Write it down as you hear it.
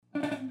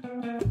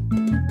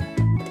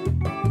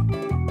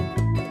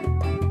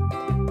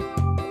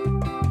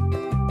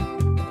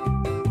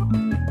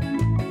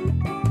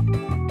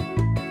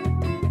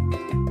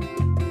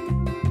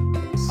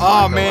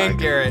Oh man,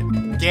 Garrett,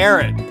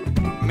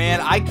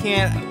 man, I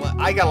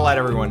gotta let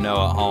everyone know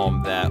at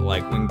home that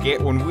like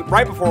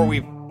right before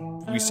we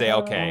say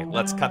okay,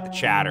 let's cut the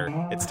chatter,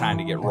 it's time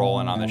to get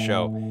rolling on the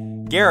show.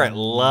 Garrett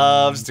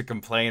loves to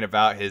complain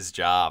about his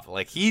job.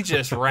 Like he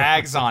just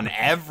rags on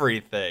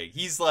everything.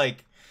 He's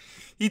like,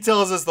 he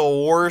tells us the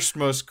worst,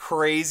 most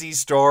crazy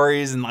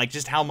stories and like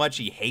just how much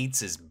he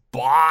hates his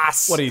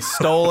boss. What he's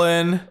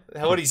stolen.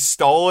 What he's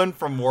stolen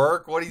from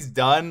work. What he's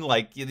done.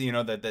 Like, you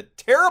know, the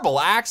terrible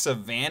acts of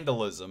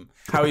vandalism.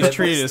 How he's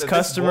treated his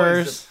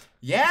customers.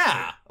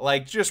 Yeah.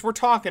 Like just, we're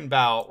talking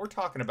about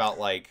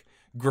like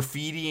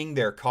graffitiing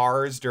their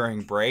cars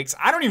during breaks.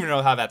 I don't even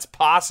know how that's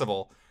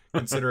possible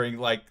considering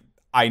like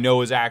I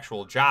know his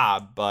actual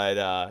job,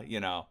 but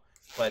you know,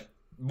 but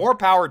more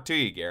power to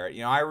you, Garrett.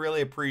 You know, I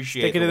really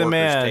appreciate the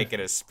workers taking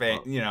a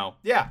spin. You know,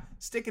 yeah,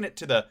 sticking it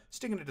to the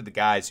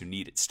guys who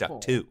need it stuck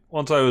too.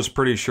 Once I was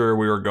pretty sure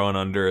we were going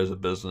under as a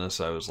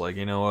business, I was like,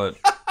 you know what?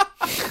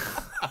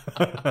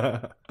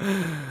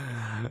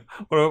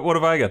 What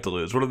have I got to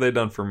lose? What have they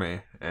done for me?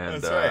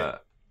 And that's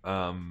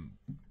right.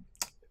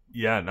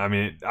 Yeah, I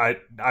mean,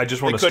 I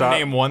just want to stop. stop. They couldn't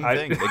name one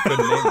thing.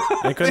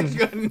 They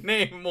couldn't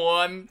name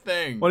one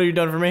thing. What have you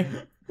done for me?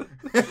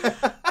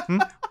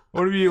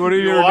 What have you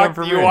done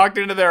for me? You walked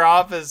into their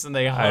office and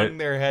they hung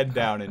their head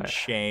down in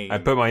shame. I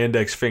put my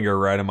index finger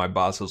right on my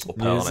boss's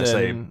lapel and I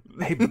say,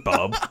 "Hey,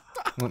 bub,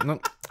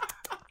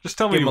 just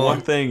tell me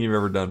one thing you've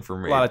ever done for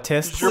me." A lot of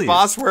tests. Does your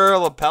boss wear a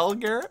lapel,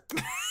 Garrett?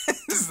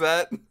 Is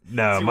that?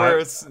 No, does he wear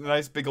a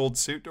nice big old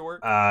suit to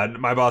work?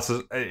 My boss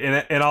is,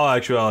 in all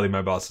actuality,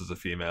 my boss is a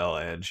female,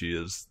 and she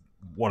is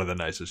one of the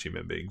nicest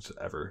human beings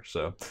ever.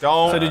 So,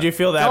 so did you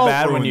feel that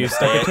bad when you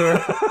stuck it to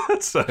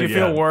her? So, did you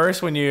feel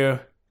worse when you?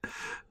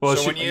 Well,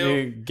 so when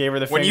you gave her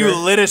the finger? When you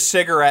lit a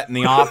cigarette in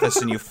the office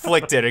and you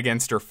flicked it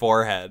against her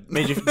forehead.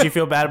 Did you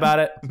feel bad about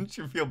it? Did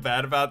you feel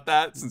bad about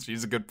that since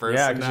she's a good person?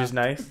 Yeah, because she's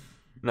nice.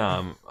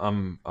 No,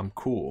 I'm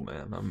cool,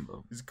 man.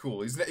 He's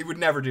cool. He would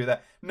never do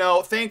that.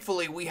 No,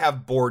 thankfully we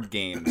have board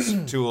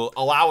games to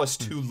allow us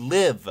to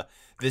live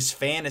this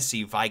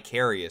fantasy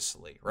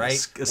vicariously, right?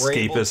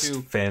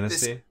 Escapist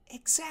fantasy.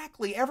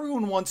 Exactly.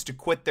 Everyone wants to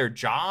quit their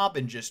job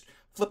and just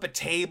flip a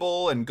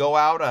table and go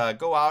out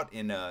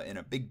in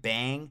a big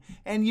bang.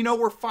 And you know,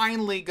 we're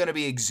finally going to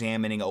be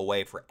examining a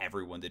way for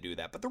everyone to do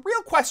that. But the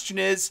real question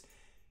is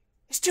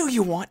do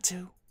you want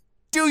to?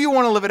 Do you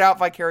want to live it out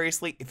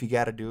vicariously if you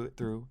got to do it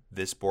through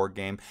this board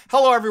game?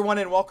 Hello, everyone,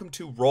 and welcome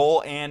to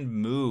Roll and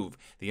Move,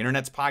 the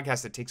internet's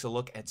podcast that takes a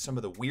look at some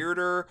of the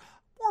weirder,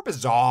 more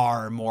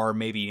bizarre, more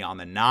maybe on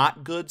the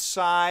not good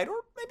side, or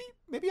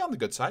maybe on the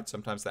good side.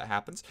 Sometimes that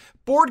happens.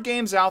 Board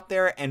games out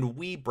there, and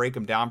we break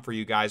them down for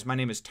you guys. My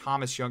name is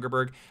Thomas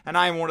Youngerberg, and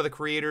I am one of the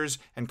creators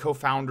and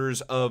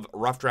co-founders of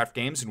Rough Draft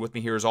Games, and with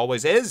me here as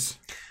always is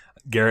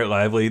Garrett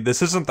Lively.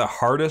 This isn't the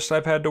hardest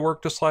I've had to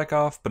work to slack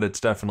off, but it's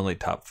definitely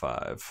top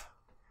 5.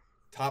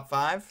 Top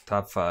 5?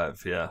 Top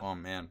 5, yeah. Oh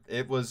man,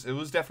 it was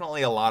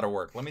definitely a lot of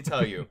work. Let me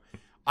tell you,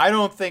 I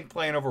don't think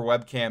playing over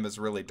webcam has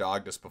really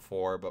dogged us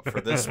before, but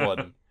for this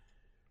one,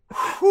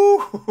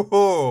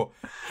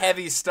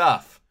 heavy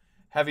stuff.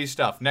 Heavy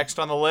stuff. Next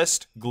on the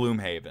list,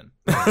 Gloomhaven.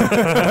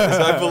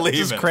 I believe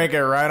just crank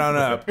it right on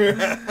up.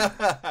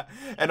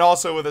 And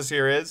also with us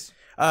here is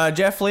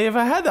Jeff Lee. If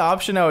I had the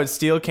option, I would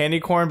steal candy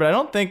corn, but I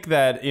don't think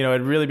that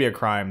it'd really be a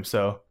crime.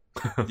 So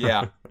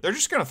yeah, they're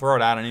just gonna throw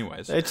it out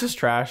anyways. It's just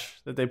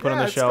trash that they put on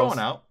the shelves. It's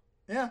going out.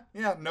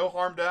 Yeah. No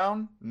harm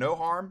done. No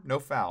harm, no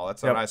foul.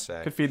 That's what I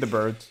say. Could feed the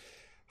birds.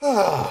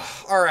 All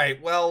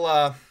right.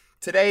 Well,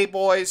 today,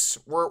 boys,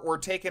 we're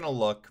taking a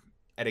look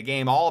at a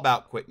game all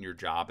about quitting your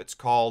job. It's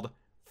called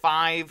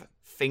Five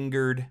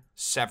Fingered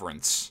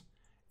Severance,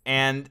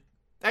 and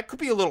that could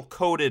be a little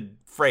coded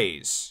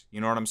phrase.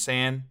 You know what I'm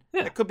saying?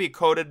 Yeah. It could be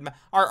coded.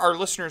 Our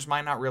listeners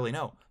might not really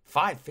know.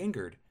 5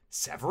 fingered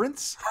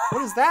severance?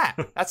 What is that?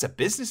 That's a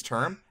business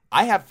term.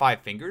 I have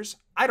 5 fingers.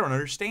 I don't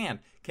understand.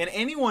 Can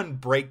anyone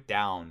break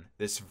down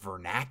this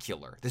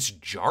vernacular, this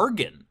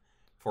jargon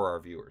for our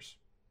viewers?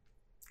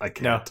 I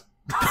can't.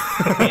 No.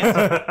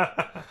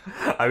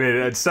 I mean,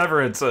 it's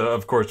severance,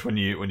 of course, when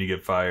you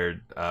get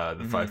fired,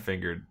 the 5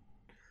 fingered.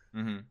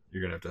 Mm-hmm.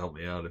 You're gonna have to help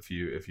me out if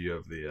you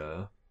have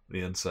the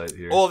insight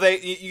here. Well,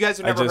 you guys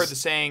have never heard the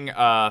saying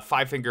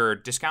 5-finger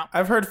discount?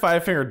 I've heard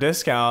 5-finger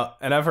discount,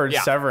 and I've heard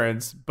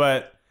severance,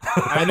 but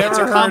I never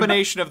heard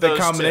combination of those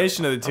of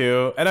the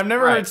two. And I've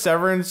never heard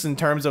severance in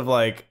terms of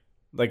like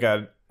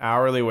a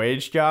hourly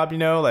wage job.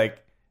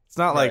 Like it's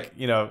not like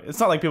it's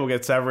not like people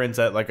get severance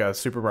at like a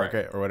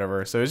supermarket or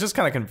whatever. So it's just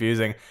kind of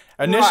confusing.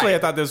 Initially, I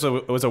thought this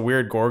was a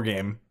weird gore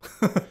game.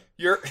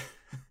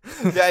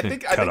 I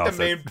think the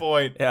main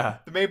point. Yeah.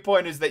 The main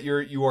point is that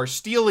you are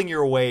stealing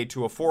your way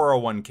to a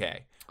 401k,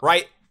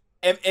 right?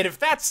 And if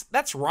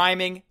that's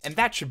rhyming, and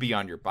that should be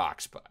on your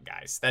box,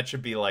 guys. That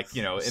should be like,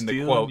 in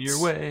the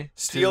quotes.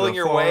 Stealing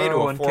your way to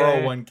a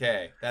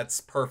 401k. That's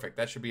perfect.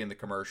 that should be in the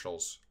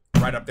commercials.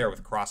 Right up there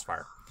with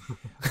Crossfire.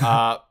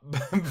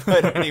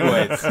 But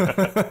anyways.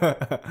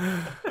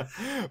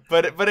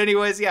 but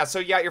anyways, yeah. So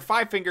yeah, your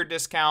 5-finger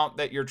discount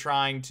that you're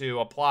trying to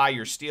apply,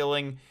 you're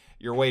stealing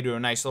your way to a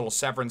nice little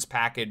severance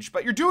package.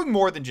 But you're doing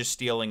more than just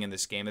stealing in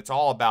this game. It's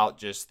all about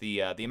just the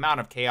amount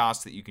of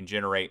chaos that you can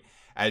generate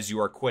as you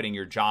are quitting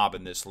your job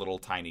in this little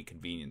tiny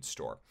convenience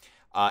store.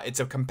 It's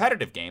a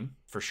competitive game,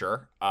 for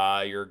sure.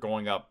 You're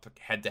going up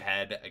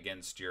head-to-head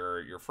against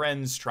your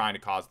friends, trying to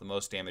cause the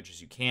most damage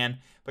as you can,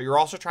 but you're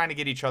also trying to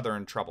get each other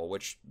in trouble,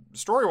 which,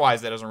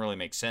 story-wise, that doesn't really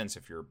make sense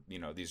if you're,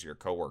 these are your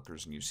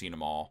coworkers and you've seen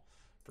them all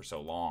for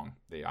so long.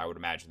 I would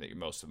imagine that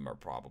most of them are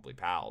probably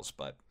pals,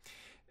 but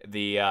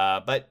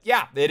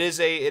yeah, it is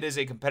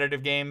a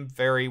competitive game.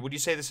 Would you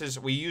say this is,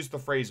 we use the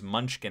phrase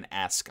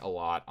Munchkin-esque a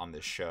lot on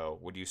this show.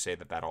 Would you say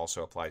that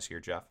also applies here,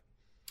 Jeff?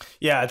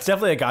 Yeah, it's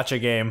definitely a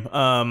gacha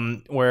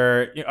game.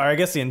 Where I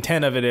guess the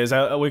intent of it is,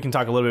 we can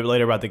talk a little bit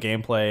later about the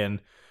gameplay and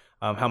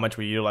how much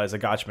we utilize the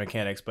gacha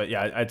mechanics. But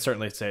yeah, I'd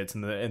certainly say it's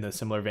in the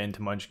similar vein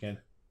to Munchkin.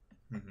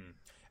 Mm-hmm.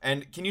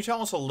 And can you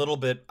tell us a little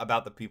bit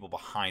about the people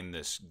behind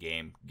this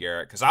game,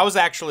 Garrett? Because I was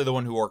actually the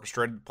one who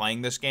orchestrated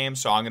playing this game,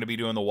 so I'm going to be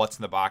doing the what's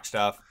in the box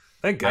stuff.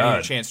 Thank God. I need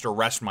a chance to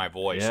rest my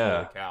voice.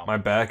 Yeah, my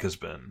back has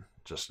been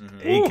just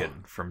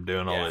aching from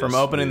doing all from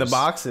opening the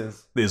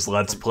boxes. These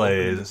Let's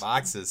Plays.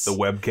 The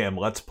webcam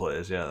Let's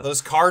Plays, yeah.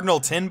 Those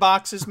Cardinal tin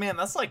boxes, man,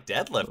 that's like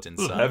deadlifting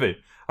stuff. Heavy.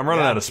 I'm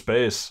running out of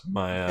space.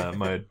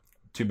 My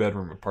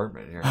 2-bedroom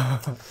apartment here.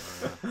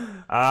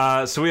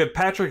 So we have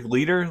Patrick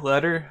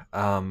Leder.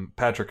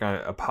 Patrick, I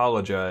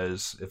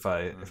apologize if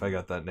I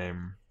got that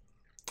name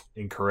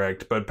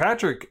incorrect, but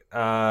Patrick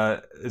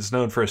is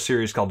known for a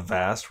series called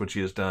Vast, which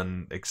he has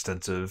done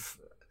extensive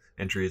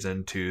entries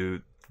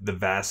into the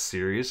Vast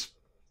series.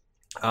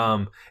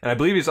 And I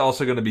believe he's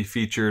also going to be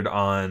featured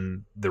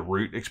on the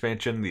Root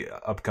expansion, the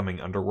upcoming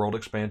Underworld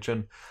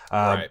expansion.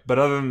 Right. But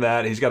other than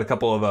that, he's got a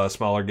couple of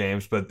smaller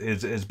games, but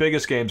his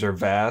biggest games are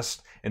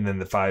Vast and then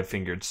the Five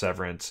Fingered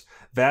Severance.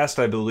 Vast,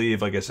 I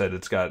believe, like I said,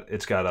 it's got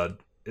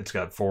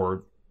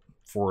 4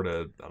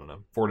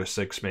 to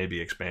 6 maybe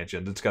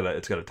expansions. It's got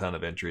a ton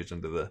of entries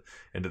into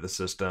the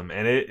system,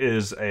 and it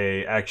is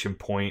a action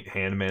point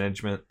hand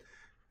management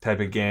type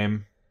of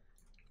game.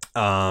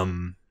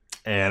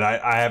 And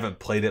I haven't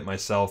played it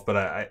myself,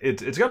 but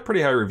it's got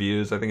pretty high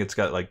reviews. I think it's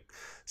got like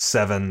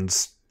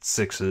 7s,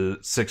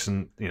 6s, 6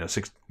 and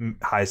 6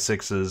 high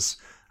 6s,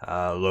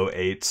 low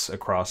 8s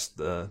across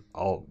the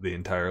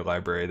entire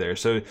library there.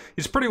 So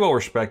he's pretty well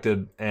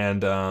respected,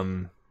 and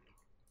I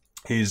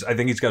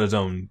think he's got his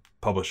own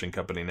publishing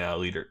company now,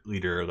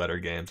 Letter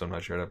Games. I'm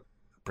not sure how to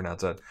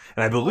pronounce that.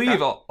 And I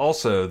believe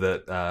also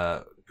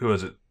that who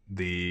was it?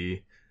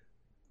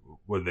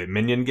 What are they?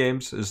 Minion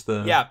Games is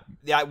the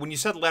yeah. When you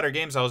said Letter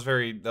Games,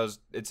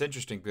 it's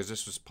interesting because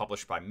this was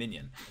published by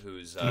Minion,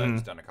 who's done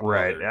a couple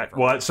right. Other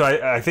well, so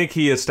I think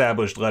he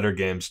established Letter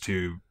Games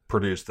to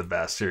produce the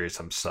Vast series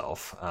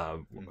himself,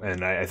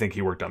 and I think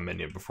he worked on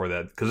Minion before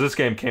that because this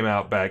game came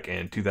out back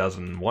in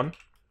 2001.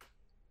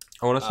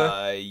 I want to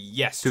say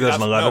yes,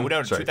 2011.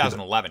 No,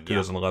 2011.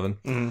 2011.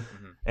 Yeah. Mm-hmm.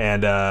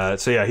 And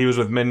so yeah, he was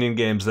with Minion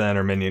Games then,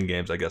 or Minion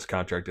Games, I guess,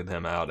 contracted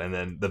him out. And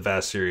then the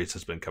Vast series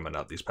has been coming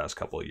out these past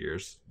couple of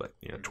years, like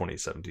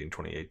 2017,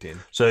 2018.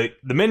 So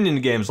the Minion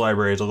Games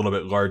library is a little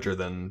bit larger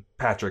than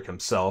Patrick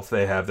himself.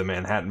 They have the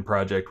Manhattan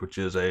Project, which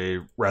is a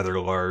rather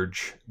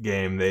large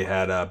game. They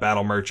had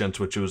Battle Merchants,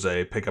 which was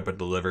a pick up and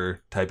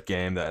deliver type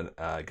game that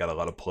got a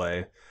lot of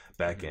play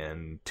back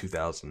in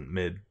 2000,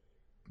 mid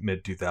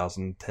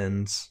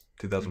 2010s.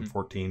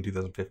 2014,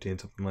 2015,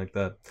 something like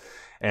that.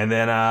 And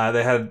then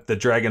they had the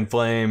Dragon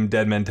Flame,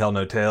 Dead Men Tell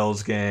No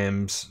Tales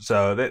games.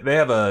 So they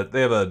have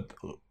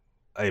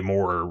a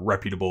more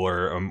reputable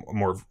or a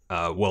more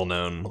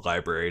well-known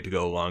library to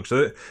go along.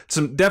 So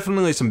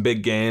definitely some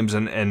big games,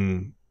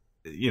 and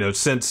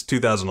since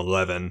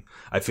 2011,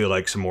 I feel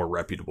like some more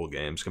reputable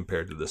games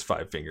compared to this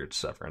Five Fingered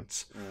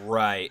Severance.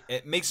 Right.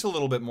 It makes a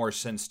little bit more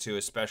sense too,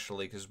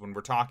 especially because when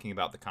we're talking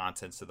about the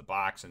contents of the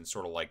box and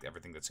sort of like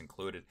everything that's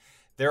included,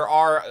 there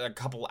are a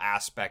couple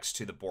aspects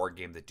to the board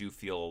game that do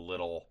feel a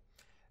little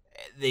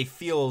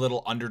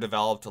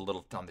underdeveloped, a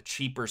little on the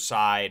cheaper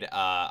side.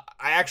 I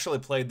actually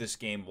played this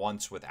game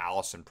once with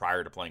Allison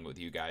prior to playing with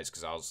you guys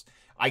because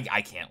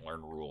I can't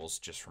learn rules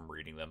just from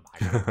reading them. I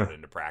can put it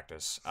into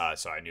practice,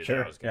 so I knew that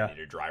I was going to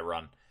need a dry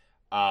run.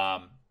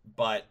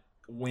 But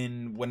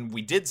when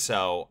we did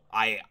so,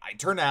 I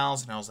turned to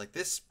Allison and I was like,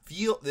 it's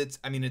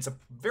a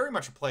very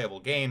much a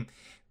playable game,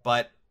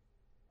 but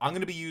I'm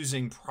going to be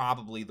using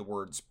probably the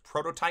words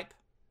prototype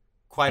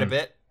quite a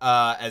bit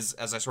as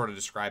I sort of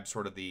describe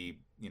sort of the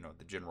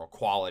the general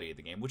quality of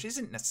the game, which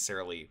isn't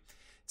necessarily,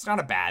 it's not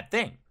a bad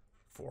thing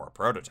for a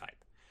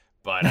prototype,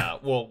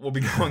 but we'll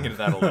be going into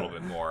that a little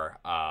bit more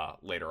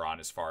later on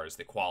as far as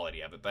the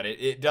quality of it. But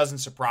it doesn't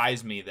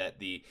surprise me that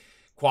the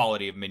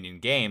quality of Minion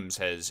Games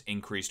has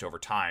increased over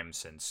time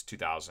since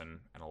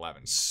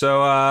 2011.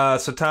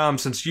 So Tom,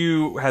 since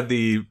you had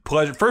the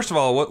pleasure, first of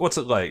all, what's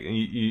it like?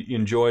 You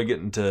enjoy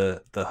getting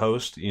to the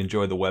host? You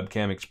enjoy the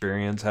webcam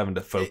experience, having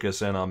to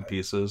focus in on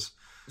pieces?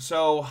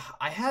 So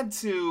I had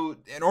to,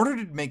 in order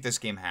to make this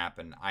game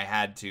happen, I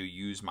had to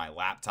use my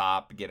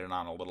laptop, get it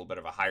on a little bit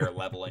of a higher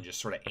level, and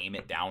just sort of aim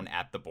it down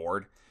at the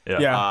board.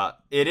 Yeah.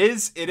 It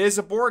is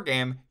a board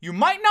game. You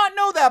might not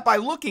know that by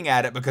looking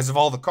at it because of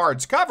all the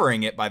cards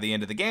covering it by the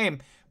end of the game,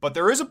 but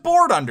there is a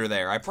board under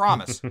there, I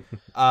promise.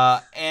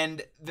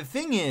 And the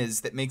thing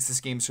is that makes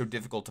this game so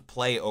difficult to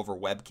play over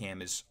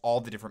webcam is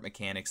all the different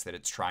mechanics that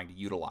it's trying to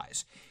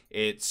utilize.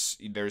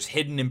 There's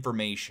hidden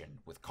information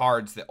with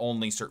cards that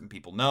only certain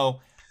people know.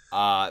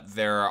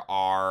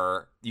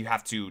 You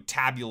have to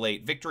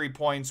tabulate victory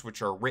points,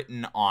 which are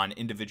written on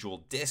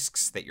individual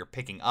discs that you're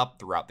picking up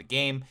throughout the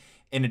game.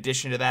 In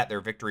addition to that, there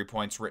are victory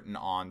points written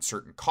on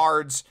certain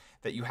cards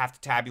that you have to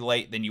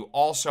tabulate. Then you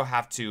also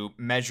have to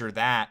measure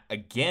that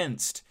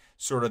against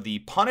sort of the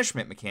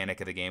punishment mechanic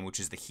of the game,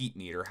 which is the heat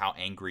meter, how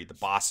angry the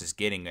boss is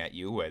getting at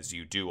you as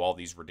you do all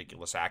these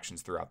ridiculous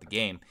actions throughout the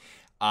game.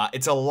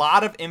 It's a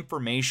lot of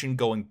information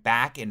going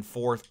back and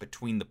forth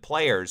between the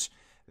players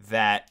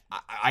that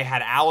I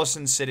had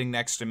Allison sitting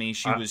next to me.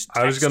 She was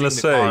texting I was going to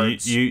say,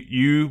 cards.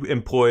 you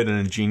employed an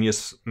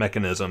ingenious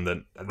mechanism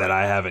that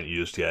I haven't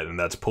used yet, and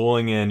that's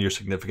pulling in your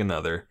significant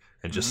other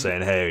and just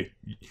saying, hey,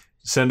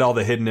 send all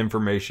the hidden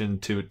information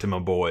to my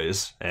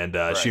boys. And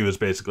she was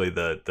basically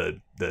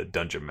the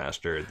dungeon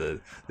master,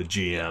 the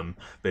GM,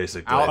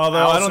 basically. Although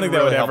Allison I don't think that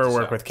really would helped ever us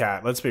work out. with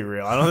Kat. Let's be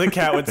real. I don't think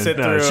Kat would sit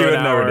No, through she would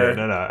an never hour do.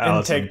 No, and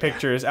Allison. take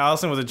pictures.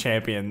 Allison was a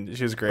champion.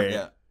 She was great.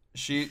 Yeah.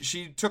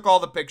 She took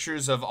all the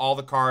pictures of all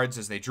the cards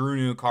as they drew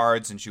new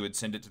cards, and she would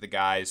send it to the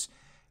guys,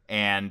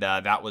 and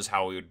that was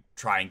how we would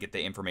try and get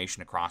the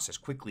information across as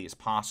quickly as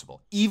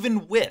possible.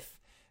 Even with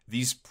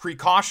these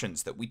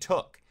precautions that we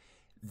took,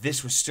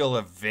 this was still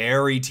a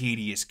very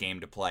tedious game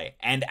to play.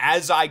 And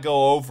as I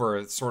go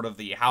over sort of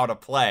the how to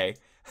play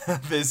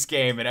this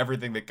game and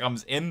everything that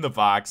comes in the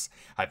box,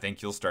 I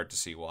think you'll start to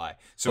see why.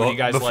 So you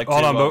guys like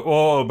hold to...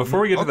 on, before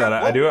we get to okay, that,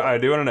 I whoa.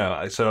 do want to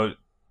know. So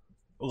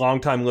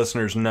longtime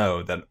listeners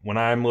know that when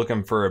I'm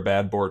looking for a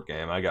bad board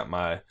game, I got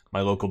my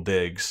local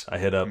digs. I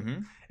hit up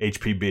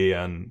HPB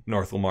on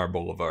North Lamar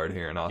Boulevard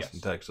here in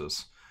Austin,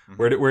 Texas.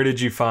 Where did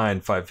you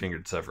find Five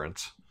Fingered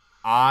Severance?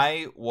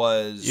 I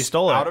was You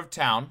stole it. out of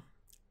town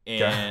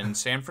in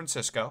San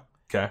Francisco,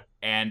 Okay.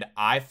 and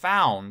I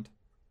found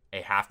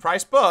a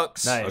half-price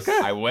books. Nice. Okay.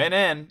 I went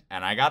in,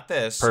 and I got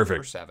this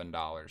Perfect. for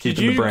 $7. Did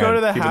Keeping you the brand, go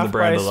to the keeping the half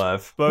brand price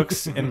alive.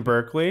 books in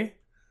Berkeley?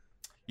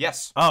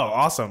 Yes. Oh,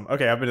 awesome.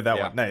 Okay, I've been to that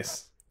Yeah. one.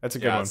 Nice. That's a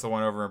good Yeah, one. it's the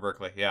one over in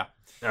Berkeley. Yeah.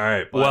 All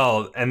right. But-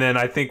 Well, and then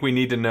I think we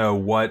need to know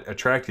what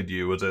attracted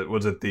you. Was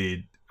it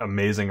the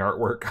amazing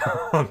artwork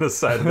on the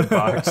side of the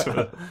box?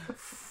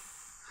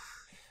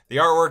 The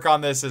artwork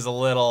on this is a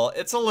little.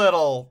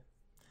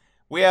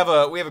 We have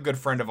a good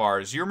friend of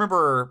ours. You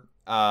remember?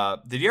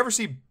 Did you ever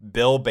see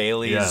Bill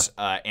Bailey's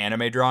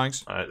anime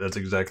drawings? That's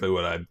exactly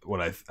what I think of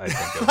when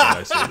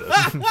I see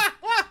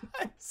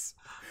this.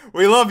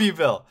 We love you,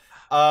 Bill.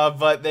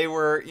 But they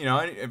were,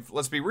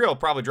 let's be real,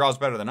 probably draws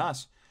better than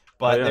us.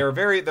 But they're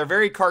very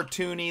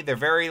cartoony. They're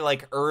very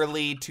like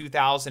early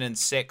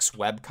 2006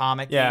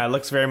 webcomic. Yeah, it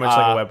looks very much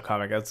like a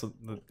webcomic. That's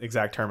the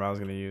exact term I was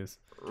going to use.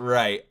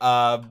 Right.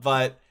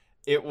 But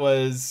it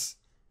was,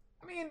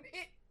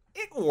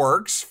 it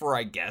works for,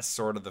 I guess,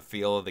 sort of the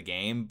feel of the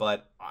game.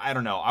 But I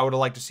don't know. I would have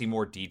liked to see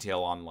more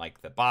detail on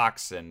like the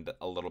box and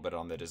a little bit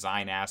on the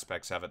design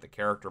aspects of it. The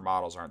character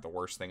models aren't the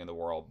worst thing in the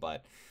world,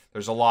 but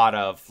there's a lot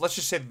of, let's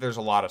just say that there's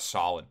a lot of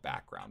solid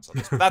backgrounds on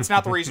this. But that's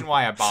not the reason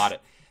why I bought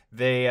it.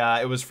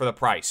 It was for the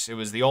price. It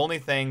was the only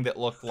thing that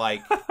looked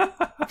like it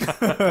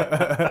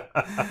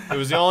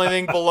was the only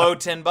thing below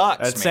 $10.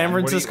 That's San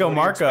Francisco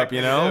markup,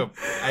 you know?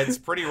 It's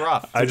pretty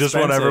rough. I just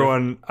want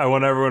expensive. I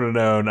want everyone to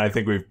know, and I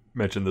think we've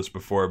mentioned this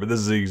before, but this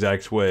is the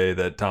exact way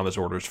that Thomas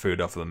orders food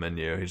off of the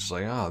menu. He's just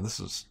like, oh, that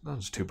was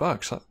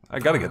 $2. I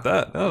got to get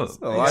that. Oh,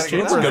 A lot That's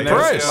cheaper, a good than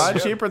price. a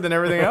lot cheaper than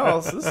everything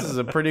else. This is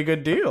a pretty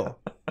good deal.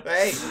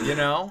 Hey,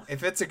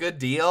 if it's a good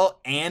deal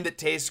and it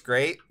tastes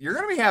great, you're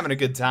gonna be having a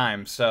good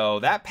time. So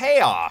that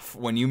payoff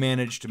when you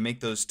manage to make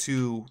those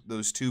two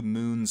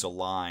moons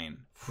align,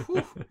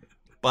 whew,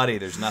 buddy,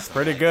 there's nothing.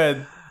 Pretty good.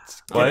 Get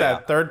Well,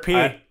 that third P.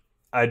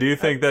 I do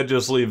think that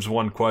just leaves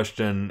one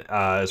question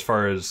as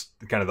far as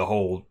kind of the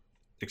whole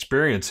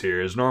experience here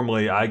is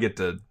normally I get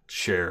to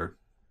share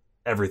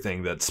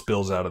everything that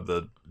spills out of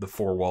the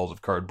four walls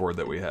of cardboard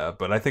that we have,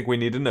 but I think we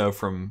need to know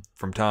from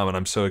Tom, and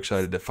I'm so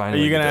excited to Are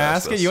finally you going to get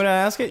ask it? this. You want to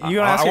ask it? You going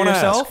to ask I it wanna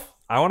yourself?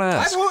 I want to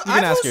ask. can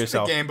I've ask hosted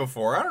yourself. the game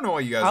before. I don't know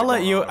what you guys. I'll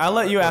let you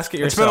ask it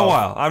yourself. It's been a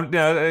while.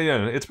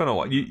 It's been a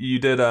while. You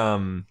did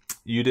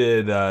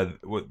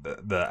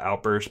the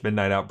outburst,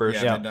 midnight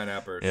outburst. Yeah, Midnight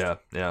Outburst.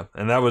 Yeah,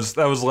 and that was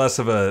less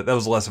of an that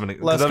was just a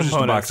box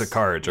components. of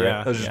cards, right? Yeah,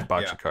 That was just yeah. a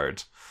box of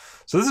cards.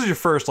 So this is your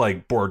first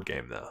like board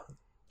game, though.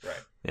 Right.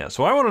 Yeah.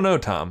 So I want to know,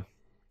 Tom,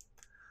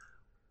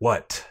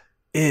 what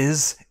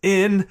is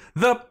in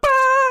the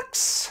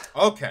box?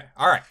 Okay.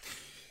 All right.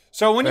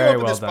 So when you Very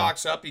open well this done.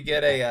 box up, you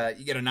get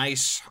a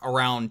nice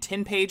around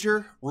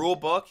 10-pager rule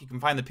book. You can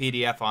find the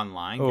PDF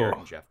online. Ooh. Garrett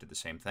and Jeff did the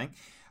same thing.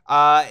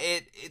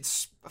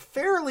 It's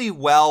fairly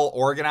well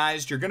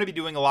organized. You're going to be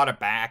doing a lot of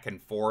back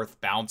and forth,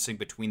 bouncing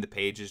between the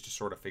pages to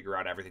sort of figure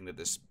out everything that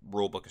this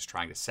rulebook is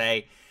trying to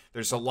say.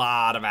 There's a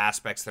lot of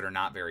aspects that are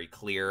not very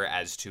clear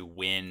as to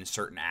when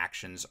certain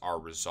actions are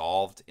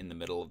resolved in the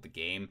middle of the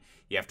game.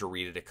 You have to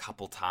read it a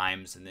couple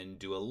times and then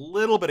do a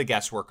little bit of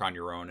guesswork on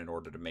your own in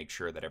order to make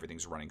sure that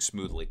everything's running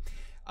smoothly.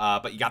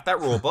 But you got that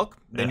rulebook.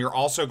 Then you're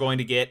also going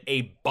to get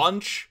a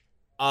bunch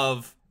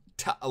of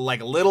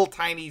like little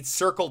tiny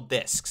circle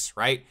discs,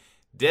 right?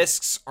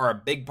 Discs are a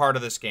big part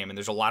of this game, and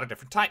there's a lot of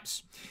different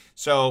types.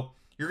 So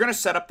you're going to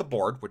set up the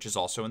board, which is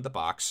also in the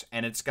box,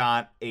 and it's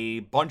got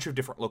a bunch of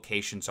different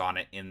locations on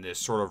it in this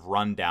sort of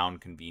rundown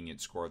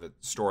convenience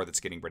store that's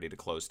getting ready to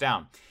close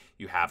down.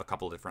 You have a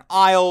couple of different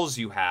aisles.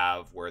 You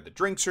have where the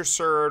drinks are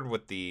served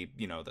with the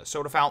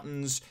soda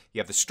fountains. You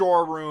have the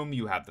storeroom.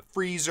 You have the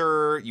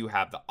freezer. You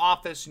have the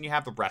office, and you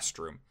have the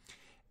restroom.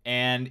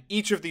 And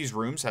each of these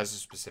rooms has a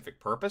specific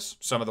purpose.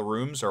 Some of the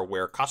rooms are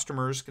where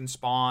customers can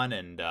spawn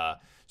and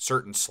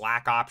certain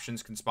Slack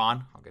options can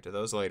spawn. I'll get to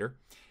those later.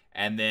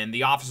 And then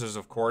the offices,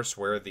 of course,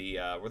 where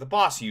the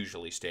boss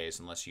usually stays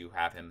unless you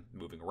have him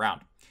moving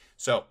around.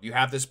 So you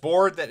have this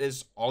board that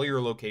is all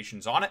your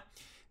locations on it.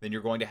 Then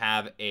you're going to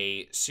have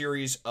a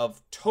series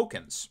of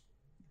tokens.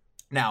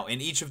 Now,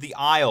 in each of the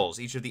aisles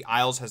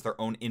has their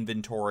own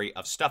inventory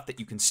of stuff that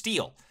you can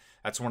steal.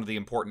 That's one of the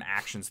important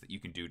actions that you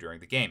can do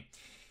during the game.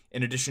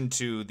 In addition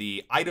to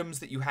the items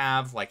that you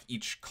have, like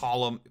each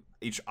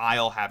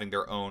aisle having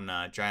their own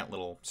giant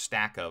little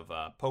stack of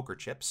poker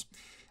chips,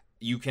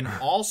 you can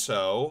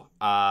also,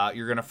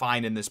 you're going to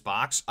find in this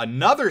box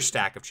another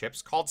stack of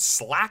chips called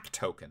Slack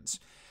tokens.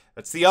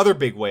 That's the other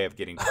big way of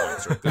getting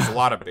points. There's a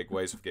lot of big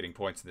ways of getting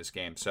points in this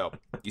game. So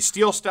you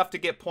steal stuff to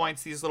get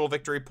points, these little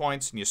victory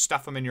points, and you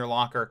stuff them in your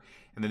locker.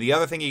 And then the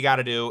other thing you got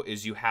to do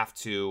is you have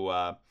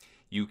to...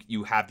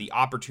 You have the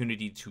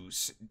opportunity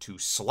to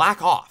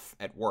slack off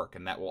at work,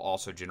 and that will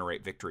also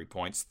generate victory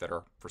points that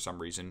are, for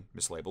some reason,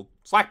 mislabeled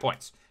Slack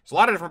points. There's a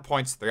lot of different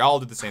points. They all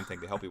do the same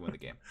thing to help you win the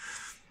game.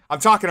 I'm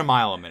talking a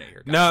mile a minute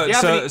here, guys. No,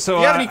 if you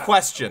have any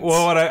questions,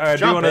 well, what I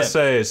do want to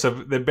say, so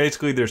that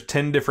basically there's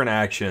 10 different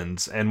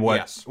actions, and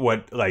what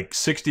like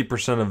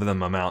 60% of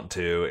them amount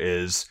to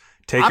is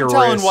take a risk.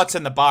 I'm telling what's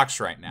in the box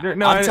right now.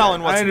 I'm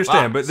telling what's in the box.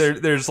 I understand,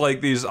 but there's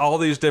like all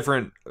these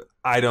different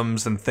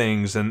items and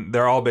things, and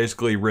they're all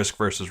basically risk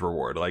versus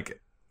reward.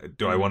 Like,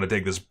 do I want to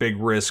take this big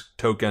risk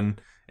token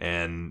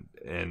and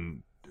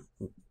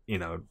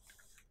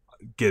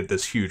get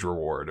this huge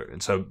reward?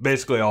 And so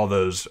basically all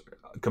those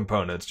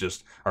components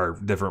just are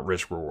different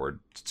risk reward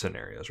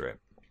scenarios, right?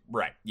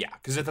 Right, yeah.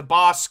 Because if the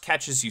boss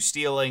catches you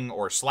stealing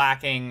or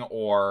slacking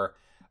or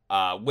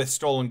with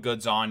stolen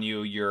goods on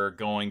you, your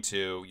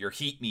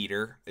heat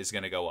meter is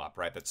going to go up,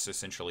 right? That's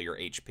essentially your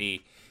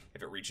HP.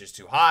 If it reaches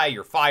too high,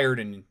 you're fired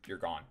and you're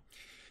gone.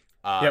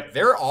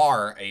 There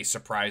are a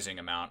surprising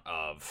amount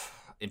of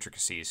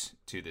intricacies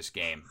to this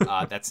game.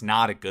 That's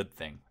not a good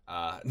thing.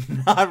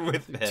 Not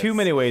with this. Too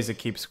many ways to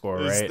keep score,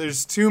 right?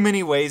 There's too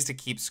many ways to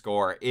keep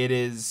score. It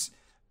is,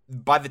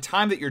 by the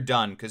time that you're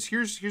done, because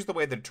here's the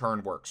way the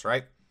turn works,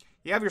 right?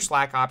 You have your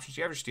slack options,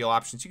 you have your steal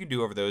options, you can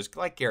do over those.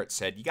 Like Garrett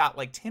said, you got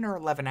like 10 or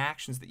 11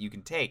 actions that you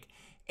can take.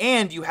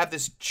 And you have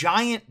this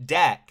giant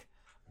deck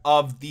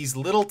of these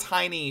little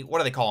tiny, what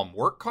do they call them,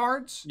 work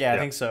cards? Yeah, I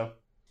think so.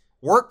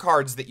 Work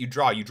cards that you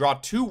draw. You draw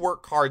 2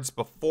 work cards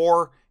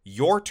before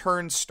your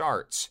turn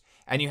starts,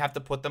 and you have to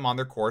put them on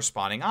their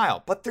corresponding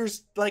aisle. But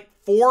there's like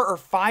 4 or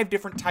 5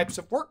 different types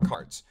of work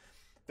cards.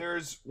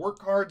 There's work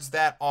cards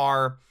that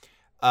are,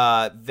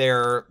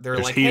 they're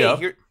like, hey,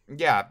 here,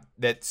 yeah,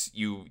 that's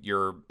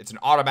it's an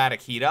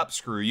automatic heat up.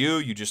 Screw you.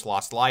 You just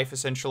lost life,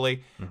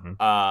 essentially.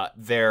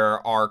 Mm-hmm.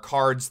 There are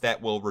cards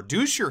that will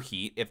reduce your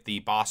heat if the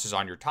boss is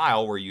on your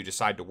tile where you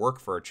decide to work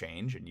for a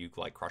change and you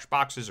like crush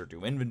boxes or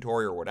do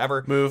inventory or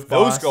whatever. Move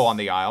Those boss. Go on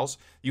the aisles.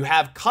 You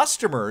have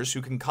customers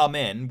who can come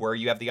in where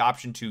you have the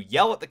option to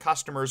yell at the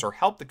customers or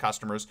help the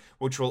customers,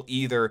 which will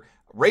either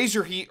raise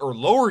your heat or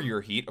lower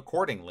your heat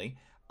accordingly.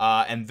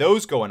 And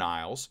those go in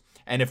aisles.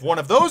 And if one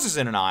of those is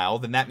in an aisle,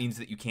 then that means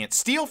that you can't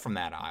steal from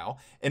that aisle.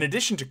 In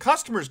addition to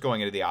customers going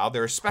into the aisle,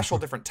 there are special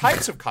different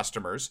types of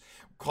customers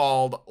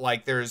called,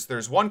 like,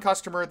 there's one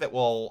customer that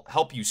will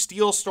help you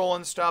steal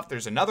stolen stuff.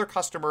 There's another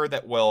customer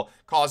that will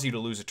cause you to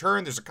lose a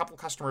turn. There's a couple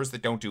customers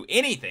that don't do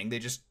anything. They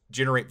just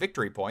generate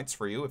victory points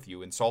for you if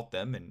you insult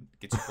them and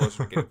gets you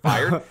closer to getting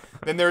fired.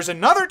 Then there's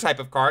another type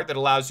of card that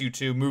allows you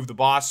to move the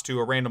boss to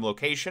a random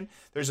location.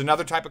 There's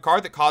another type of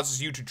card that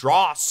causes you to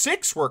draw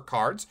 6 work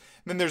cards.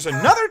 And then there's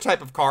another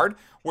type of card,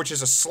 which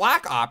is a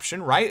slack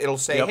option, right? It'll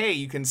say, hey,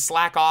 you can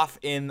slack off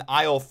in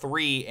aisle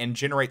 3 and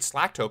generate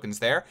slack tokens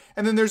there.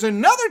 And then there's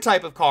another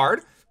type of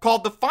card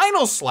called the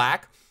final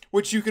slack,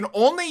 which you can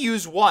only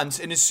use once.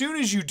 And as soon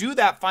as you do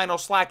that final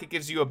slack, it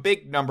gives you a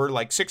big number,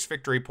 like 6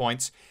 victory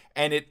points,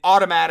 and it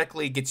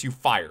automatically gets you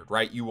fired,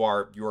 right? You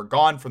are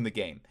gone from the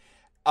game.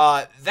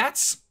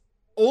 That's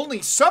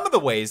only some of the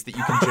ways that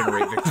you can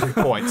generate victory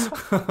points.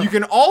 You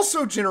can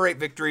also generate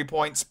victory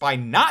points by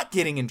not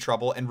getting in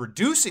trouble and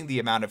reducing the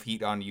amount of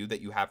heat on you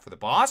that you have for the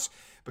boss,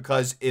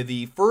 because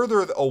the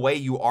further away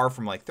you are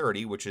from like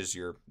 30, which is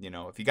your,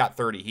 if you got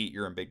 30 heat,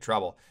 you're in big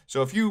trouble.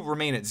 So if you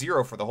remain at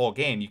 0 for the whole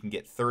game, you can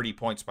get 30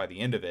 points by the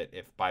end of it.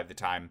 If by the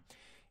time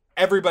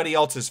everybody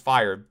else is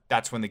fired,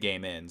 that's when the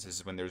game ends,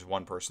 is when there's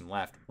one person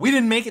left. We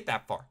didn't make it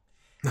that far.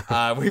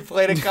 We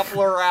played a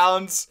couple of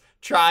rounds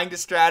trying to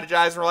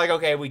strategize, and we're like,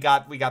 okay, we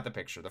got the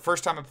picture. The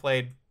first time I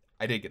played,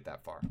 I did get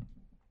that far.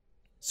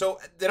 So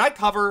did I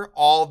cover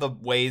all the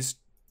ways,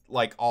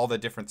 like all the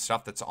different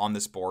stuff that's on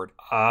this board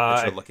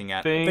that you're looking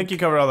at? I think you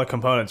covered all the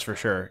components for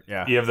sure.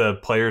 Yeah. You have the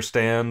player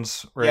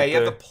stands right Yeah, you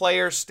there. have the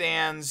player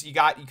stands. You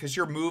got, because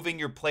you're moving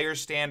your player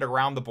stand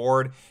around the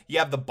board. You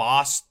have the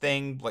boss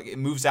thing, like it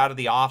moves out of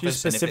the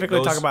office. Do you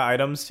specifically talk about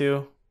items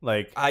too?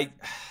 Like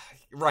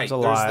Right. There's a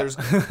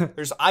lot.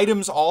 There's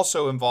items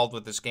also involved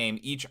with this game.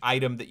 Each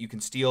item that you can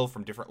steal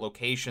from different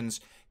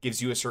locations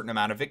gives you a certain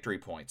amount of victory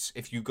points.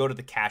 If you go to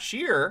the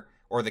cashier,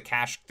 or the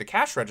cash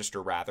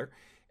register rather,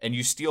 and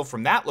you steal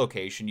from that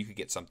location, you could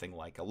get something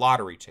like a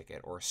lottery ticket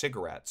or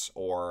cigarettes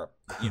or,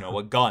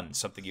 a gun,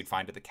 something you'd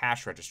find at the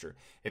cash register.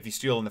 If you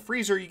steal in the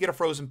freezer, you get a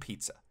frozen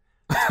pizza.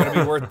 It's going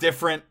to be worth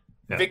different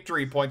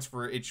victory points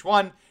for each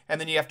one, and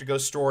then you have to go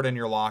store it in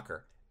your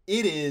locker.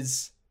 It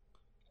is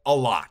a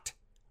lot.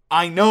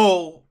 I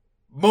know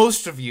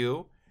most of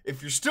you,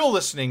 if you're still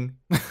listening,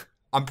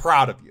 I'm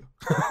proud of you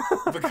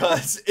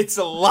because it's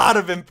a lot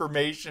of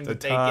information to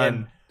take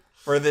in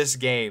for this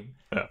game.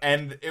 Yeah.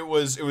 And it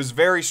was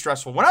very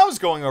stressful. When I was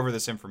going over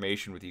this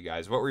information with you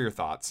guys, what were your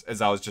thoughts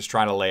as I was just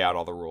trying to lay out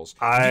all the rules?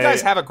 Did you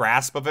guys have a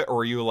grasp of it, or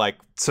were you like...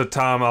 So,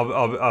 Tom,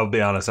 I'll be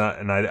honest,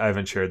 and I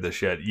haven't shared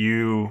this yet.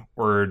 You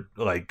were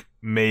like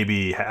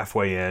maybe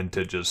halfway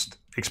into just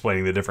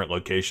explaining the different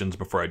locations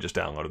before I just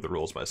downloaded the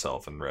rules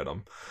myself and read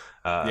them.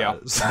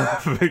 Because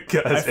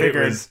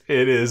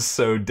it is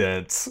so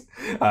dense.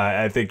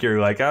 I think you're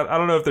like, I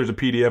don't know if there's a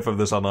PDF of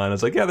this online.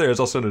 It's like, yeah, there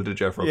is. I'll send it to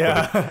Jeff real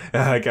quick.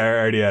 Like, I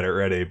already had it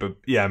ready. But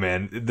yeah,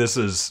 man, this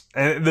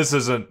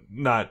isn't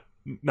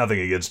nothing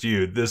against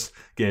you. This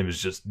game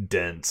is just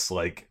dense.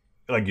 Like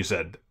you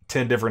said,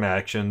 10 different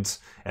actions,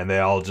 and they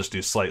all just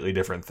do slightly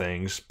different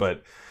things.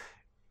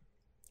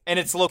 And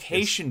it's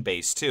location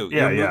based too.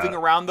 You're moving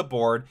around the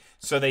board,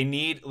 so they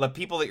need the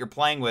people that you're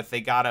playing with.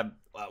 They gotta.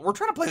 We're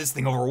trying to play this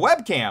thing over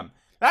webcam.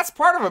 That's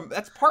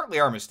partly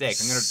our mistake.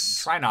 I'm gonna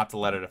try not to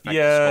let it affect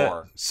the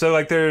score. So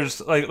like there's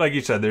like you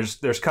said,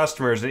 there's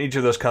customers, and each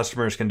of those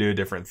customers can do a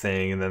different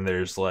thing, and then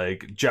there's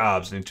like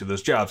jobs, and each of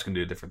those jobs can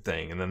do a different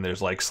thing, and then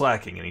there's like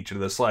slacking, and each of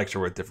those slacks are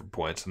worth different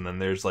points, and then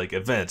there's like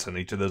events, and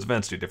each of those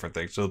events do different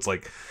things. So it's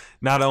like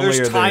not only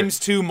there's times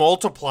 2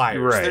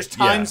 multipliers, right, there's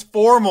times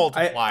 4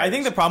 multipliers. I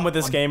think the problem with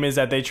this game is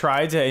that they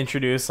tried to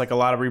introduce like a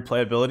lot of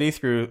replayability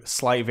through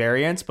slight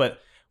variants,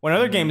 but when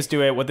other games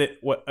do it,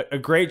 what a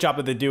great job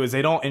that they do is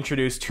they don't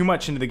introduce too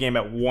much into the game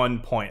at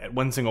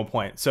one single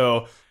point.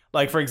 So,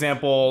 like for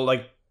example,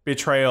 like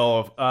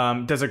Betrayal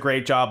does a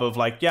great job of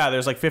like,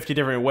 there's like 50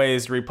 different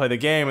ways to replay the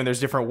game, and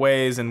there's different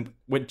ways in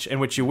which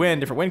you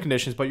win, different win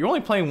conditions, but you're only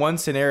playing one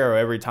scenario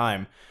every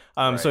time.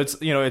 Right. So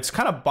it's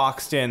kind of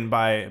boxed in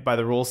by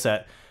the rule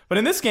set. But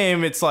in this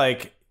game, it's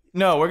like,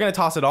 no, we're going to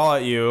toss it all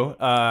at you,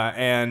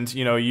 and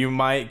you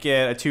might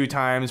get a 2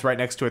 times right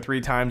next to a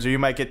 3 times, or you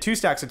might get 2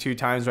 stacks of 2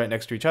 times right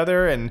next to each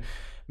other, and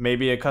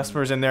maybe a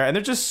customer's in there. And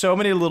there's just so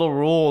many little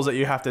rules that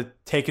you have to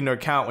take into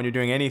account when you're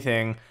doing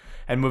anything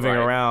and moving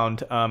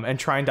around and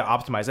trying to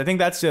optimize. I think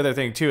that's the other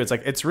thing too. It's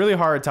like it's really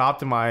hard to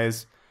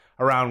optimize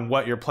around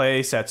what your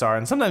play sets are,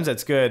 and sometimes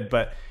that's good,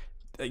 but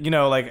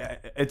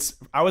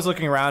I was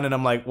looking around and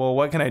I'm like, well,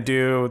 what can I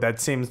do that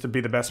seems to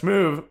be the best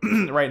move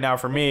right now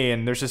for me?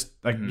 And there's just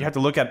like, you have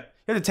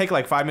to take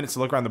like 5 minutes to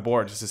look around the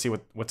board just to see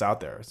what's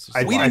out there.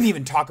 We didn't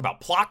even talk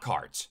about plot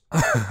cards.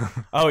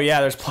 Oh yeah,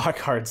 there's plot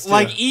cards too.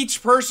 Like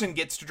each person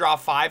gets to draw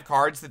 5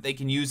 cards that they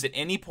can use at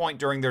any point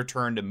during their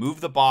turn to move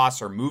the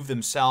boss or move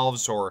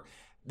themselves, or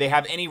they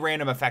have any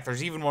random effect.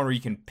 There's even one where you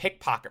can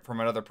pickpocket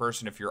from another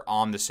person if you're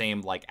on the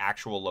same like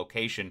actual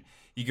location.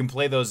 You can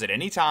play those at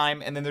any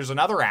time, and then there's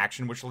another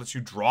action which lets you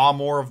draw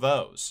more of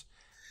those.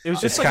 It was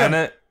just like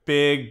a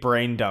big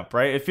brain dump,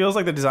 right? It feels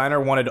like the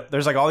designer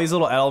there's like all these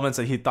little elements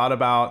that he thought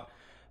about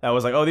that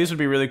was like, oh, these would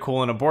be really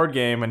cool in a board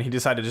game, and he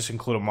decided to just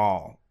include them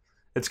all.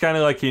 It's kind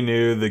of like he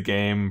knew the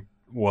game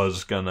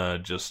was gonna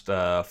just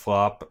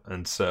flop,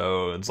 and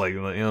so it's like,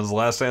 it's the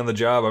last day on the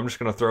job, I'm just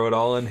gonna throw it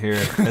all in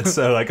here. And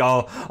so like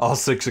all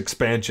 6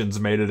 expansions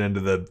made it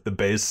into the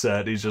base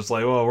set. He's just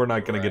like, well, we're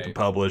not gonna get to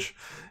publish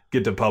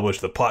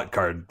the plot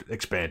card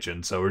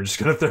expansion, so we're just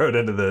gonna throw it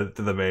into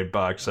the main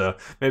box. So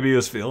maybe he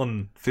was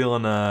feeling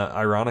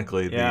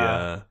ironically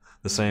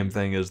the same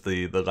thing as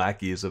the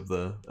lackeys of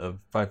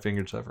Five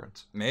Fingered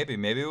Severance. Maybe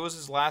it was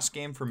his last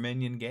game for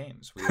Minion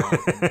Games. We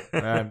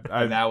don't,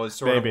 and that was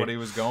sort of what he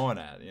was going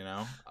at,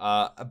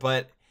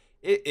 But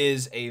it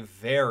is a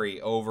very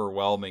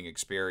overwhelming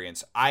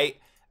experience. I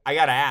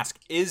gotta ask,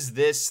 is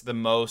this the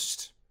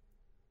most?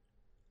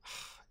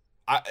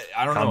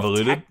 I don't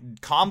Convoluted? know,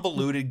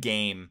 convoluted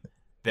game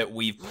that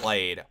we've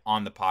played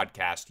on the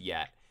podcast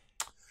yet.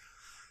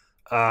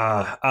 So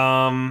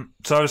I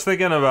was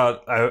thinking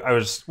about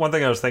one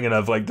thing I was thinking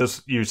of, like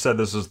this. You said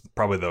this is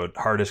probably the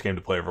hardest game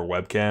to play over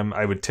webcam.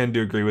 I would tend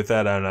to agree with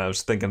that, and I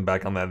was thinking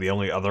back on that. The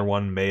only other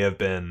one may have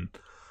been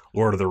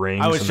Lord of the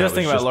Rings. I was just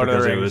thinking about Lord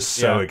of the Rings. It was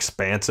so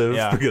expansive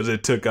because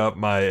it took up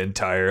my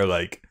entire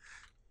like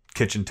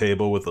kitchen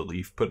table with a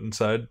leaf put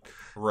inside,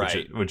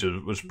 Right? Which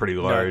was pretty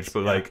large. Nuts,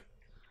 but like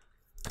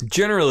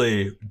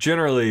generally,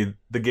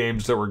 the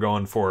games that we're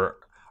going for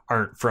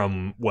aren't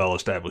from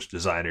well-established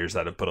designers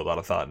that have put a lot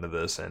of thought into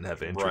this and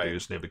have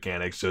introduced new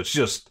mechanics. So it's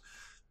just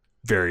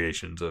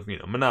variations of,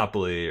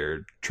 Monopoly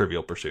or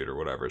Trivial Pursuit or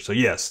whatever. So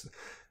yes,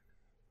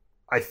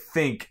 I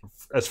think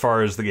as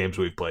far as the games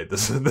we've played,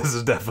 this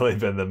has definitely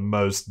been the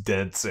most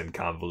dense and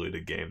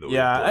convoluted game that we've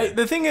played.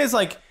 The thing is,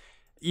 like,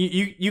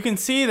 you can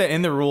see that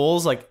in the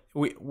rules, like,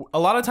 a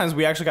lot of times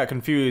we actually got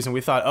confused and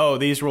we thought, oh,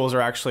 these rules are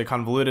actually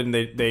convoluted and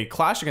they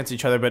clash against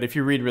each other. But if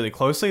you read really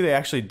closely, they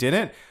actually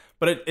didn't.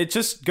 But it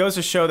just goes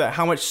to show that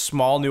how much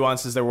small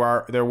nuances there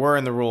were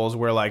in the rules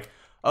where, like,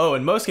 oh,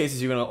 in most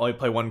cases you can only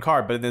play one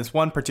card, but in this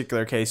one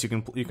particular case you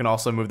can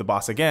also move the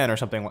boss again or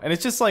something. And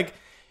it's just like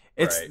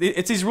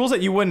it's these rules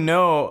that you wouldn't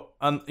know.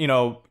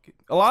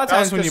 A lot of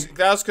times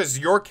that's because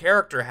your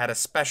character had a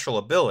special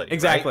ability.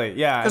 Exactly. Right?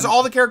 Yeah. Because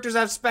all the characters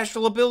have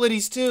special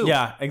abilities too.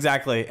 Yeah.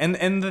 Exactly.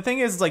 And the thing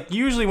is, like,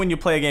 usually when you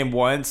play a game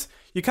once,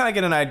 you kind of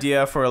get an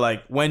idea for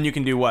like when you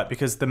can do what,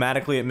 because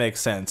thematically it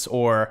makes sense,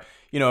 or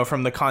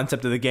from the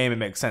concept of the game, it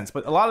makes sense.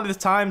 But a lot of the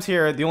times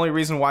here, the only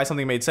reason why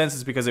something made sense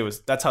is because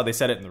that's how they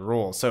said it in the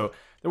rules. So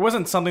there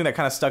wasn't something that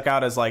kind of stuck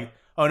out as like,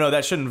 oh no,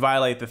 that shouldn't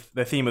violate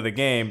the theme of the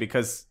game,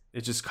 because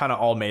it's just kind of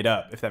all made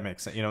up, if that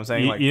makes sense. You know what I'm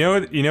saying? Like,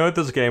 you know what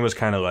this game was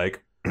kind of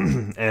like?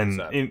 And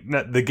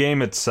the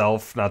game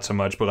itself, not so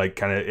much, but like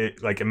kind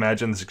of like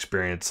imagine this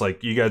experience.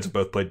 Like, you guys have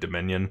both played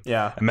Dominion.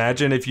 Yeah.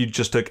 Imagine if you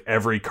just took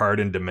every card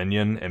in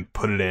Dominion and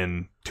put it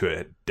into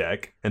a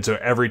deck, and so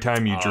every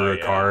time you drew a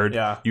card,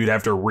 you'd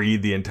have to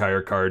read the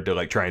entire card to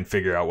like try and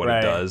figure out what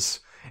it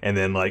does, and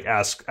then like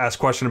ask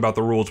question about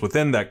the rules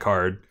within that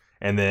card,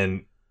 and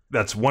then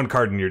that's one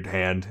card in your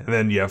hand, and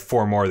then you have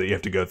 4 more that you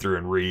have to go through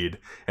and read.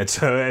 And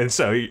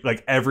so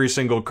like every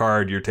single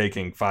card, you're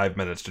taking 5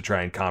 minutes to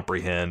try and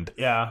comprehend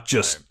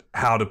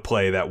how to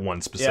play that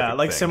one specific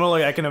thing.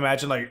 Similarly, I can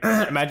imagine, like,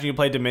 imagine you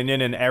play Dominion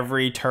and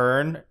every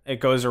turn it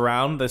goes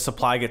around, the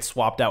supply gets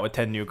swapped out with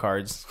 10 new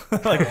cards.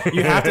 Like,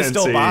 you have to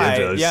still buy.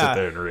 Sit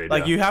there and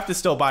read, you have to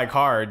still buy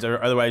cards,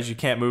 or otherwise you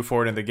can't move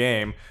forward in the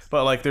game.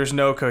 But like, there's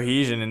no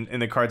cohesion in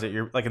the cards that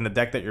you're, like, in the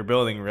deck that you're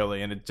building,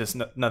 really, and it just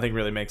nothing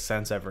really makes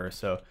sense ever.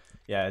 So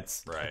yeah,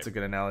 it's a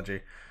good analogy.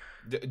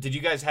 Did you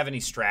guys have any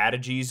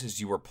strategies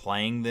as you were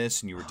playing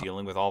this and you were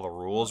dealing with all the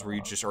rules? Or are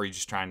you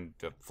just trying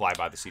to fly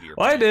by the seat of your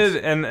pants? I did,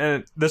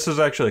 and this is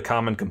actually a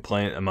common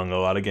complaint among a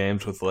lot of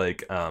games with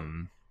like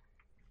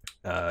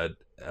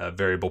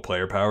variable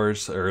player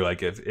powers, or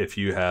like if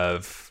you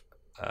have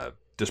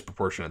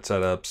disproportionate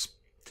setups.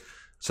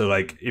 So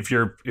like if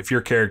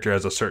your character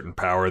has a certain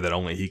power that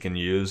only he can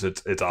use,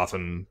 it's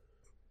often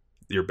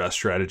your best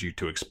strategy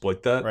to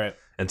exploit that. Right.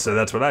 And so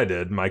that's what I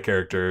did. My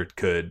character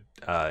could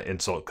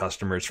insult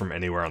customers from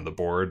anywhere on the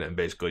board and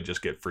basically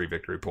just get free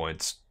victory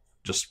points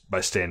just by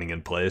standing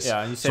in place.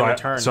 Yeah, and you save a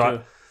turn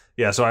too.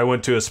 So I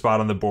went to a spot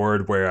on the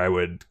board where I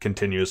would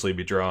continuously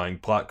be drawing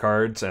plot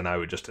cards, and I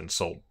would just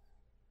insult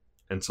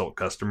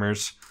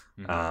customers.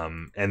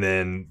 Mm-hmm. And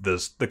then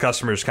the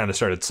customers kind of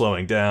started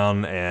slowing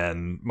down,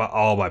 and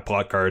all my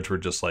plot cards were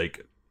just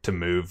like to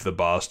move the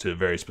boss to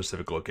very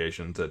specific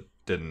locations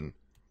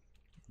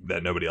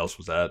that nobody else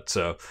was at.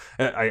 So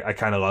I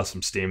kind of lost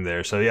some steam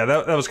there. So yeah,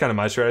 that was kind of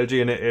my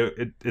strategy, and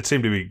it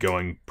seemed to be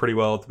going pretty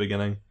well at the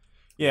beginning.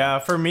 Yeah,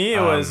 for me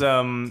it was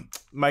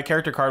my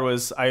character card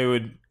was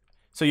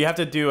so you have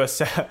to do what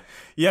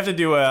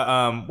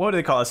do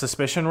they call it? A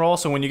suspicion roll.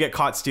 So when you get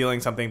caught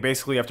stealing something,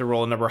 basically you have to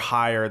roll a number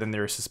higher than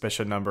their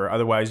suspicion number.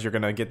 Otherwise you're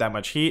going to get that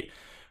much heat.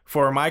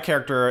 For my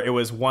character, it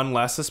was 1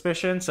 less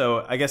suspicion.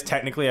 So I guess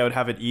technically I would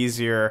have it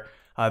easier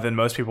than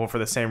most people for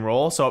the same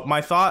role. So my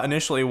thought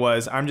initially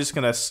was, I'm just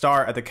going to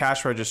start at the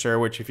cash register,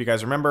 which, if you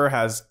guys remember,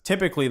 has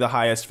typically the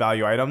highest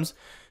value items,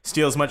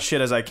 steal as much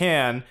shit as I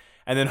can,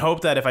 and then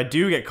hope that if I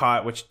do get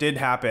caught, which did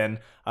happen,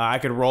 I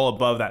could roll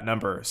above that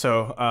number.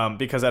 So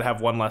because I'd have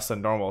 1 less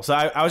than normal. So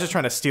I was just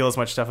trying to steal as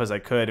much stuff as I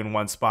could in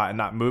one spot and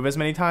not move as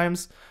many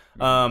times.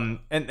 And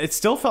it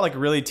still felt like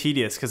really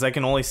tedious because I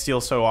can only steal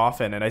so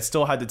often, and I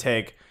still had to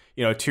take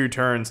 2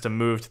 turns to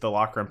move to the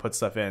locker and put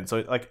stuff in. So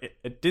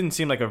it didn't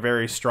seem like a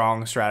very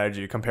strong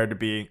strategy compared to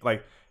being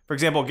like, for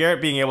example,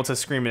 Garrett being able to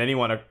scream at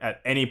anyone at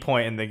any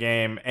point in the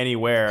game,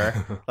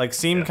 anywhere, like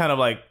seemed kind of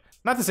like,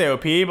 not to say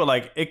OP,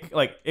 but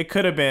it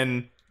could have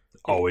been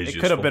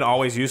could have been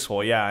always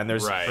useful. Yeah. And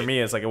for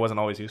me, it's like, it wasn't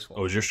always useful.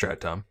 What was your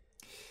strat, Tom?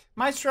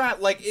 My strat,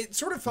 like, it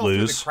sort of fell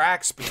through the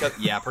cracks because,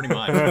 yeah, pretty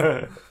much.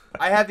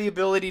 I had the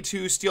ability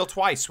to steal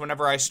twice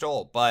whenever I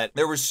stole, but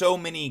there were so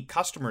many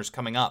customers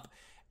coming up.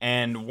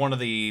 And one of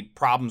the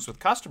problems with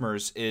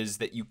customers is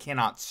that you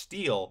cannot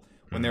steal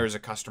when there was a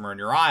customer in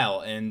your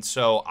aisle. And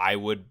so I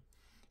would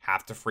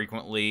have to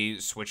frequently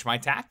switch my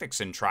tactics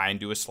and try and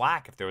do a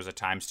slack if there was a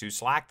 ×2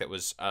 slack that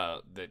was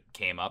that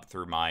came up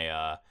through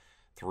my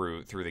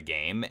through the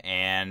game,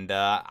 and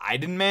I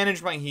didn't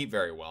manage my heat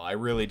very well. I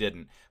really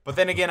didn't. But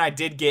then again, I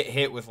did get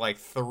hit with like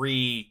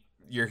 3.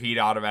 Your heat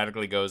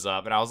automatically goes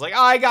up, and I was like,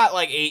 oh, I got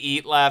like 8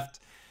 heat left.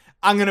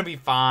 I'm gonna be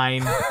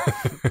fine.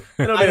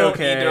 It'll I be don't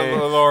okay. need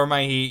to lower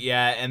my heat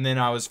yet. And then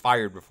I was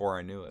fired before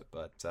I knew it.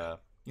 But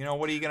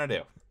what are you gonna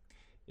do?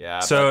 Yeah.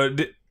 So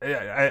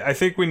I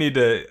think we need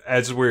to,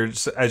 as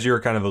you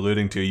were kind of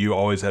alluding to, you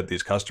always had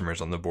these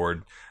customers on the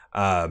board,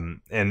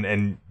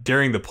 and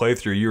during the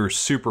playthrough, you were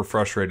super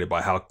frustrated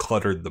by how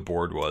cluttered the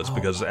board was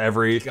because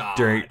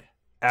right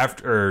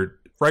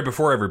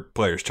before every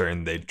player's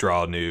turn, they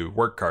draw new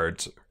work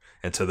cards.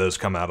 And so those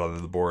come out onto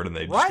the board and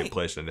they just get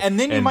placed in it. And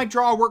then you might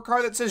draw a work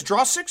card that says,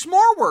 draw 6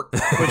 more work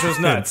cards. Which was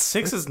nuts.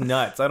 6 is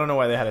nuts. I don't know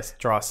why they had to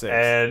draw 6.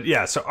 And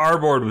yeah, so our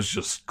board was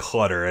just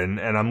clutter. And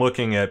I'm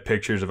looking at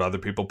pictures of other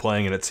people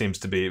playing, and it seems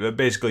to be, but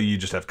basically you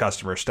just have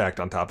customers stacked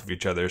on top of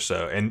each other.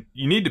 So, and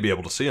you need to be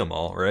able to see them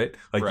all, right?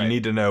 Like you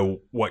need to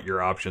know what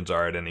your options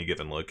are at any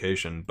given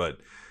location. But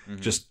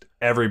just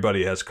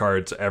everybody has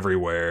cards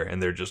everywhere,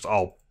 and they're just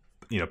all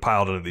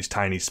piled into these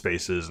tiny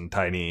spaces and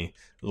tiny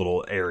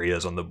little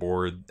areas on the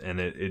board, and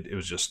it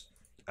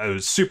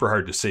was super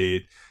hard to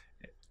see,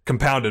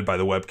 compounded by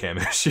the webcam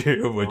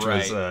issue, which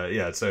was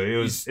so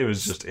it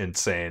was just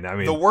insane. I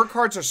mean, the work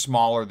cards are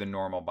smaller than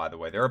normal, by the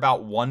way. They're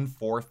about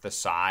 1/4 the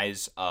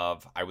size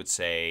of, I would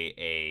say,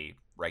 a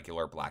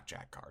regular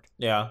blackjack card.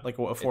 Yeah, like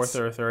a fourth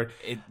or a third.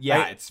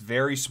 It's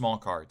very small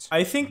cards.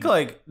 I think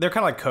like they're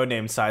kind of like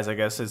codename size, I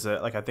guess, is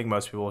like I think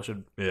most people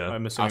should. Yeah,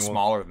 I'm assuming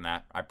smaller than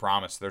that. I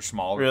promise, they're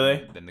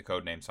smaller than the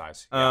codename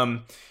size.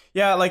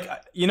 Yeah, like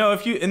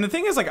if you, and the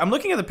thing is, like, I'm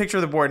looking at the picture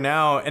of the board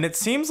now, and it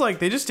seems like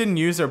they just didn't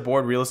use their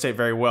board real estate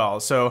very well.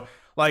 So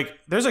like,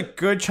 there's a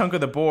good chunk of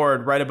the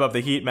board right above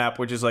the heat map,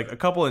 which is like a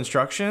couple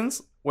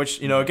instructions,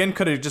 which again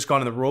could have just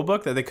gone in the rule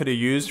book that they could have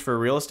used for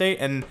real estate.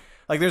 And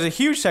like, there's a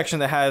huge section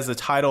that has the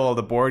title of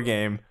the board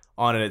game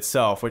on it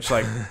itself, which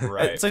like,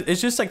 it's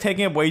just like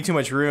taking up way too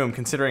much room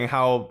considering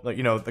how, like,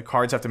 the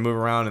cards have to move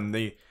around, and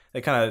they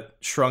kind of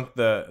shrunk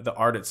the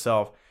art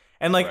itself.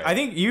 And like, I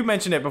think you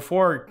mentioned it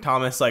before,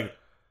 Thomas, like,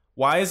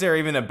 why is there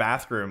even a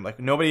bathroom? Like,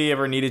 nobody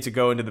ever needed to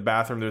go into the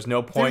bathroom. There's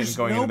no point in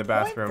going into the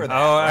bathroom.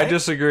 I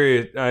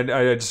disagree. I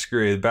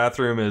disagree. The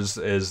bathroom is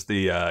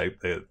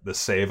the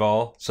save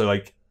all. So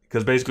like,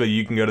 because basically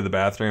you can go to the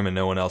bathroom and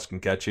no one else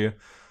can catch you.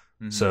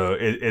 So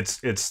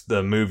it's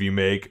the move you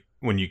make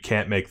when you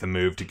can't make the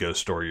move to go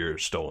store your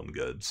stolen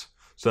goods.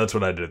 So that's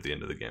what I did at the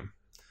end of the game.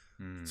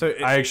 So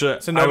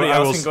nobody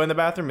else can go in the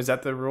bathroom? Is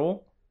that the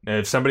rule?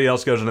 If somebody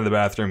else goes into the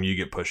bathroom, you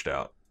get pushed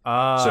out.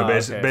 So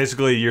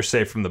basically, you're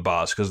safe from the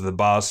boss, because the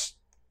boss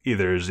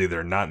is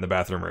either not in the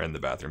bathroom or in the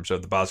bathroom. So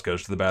if the boss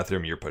goes to the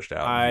bathroom, you're pushed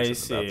out. I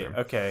see.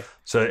 Okay.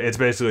 So it's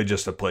basically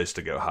just a place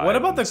to go hide. What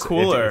about the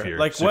cooler?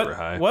 Like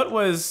what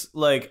was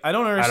like? I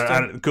don't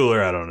understand.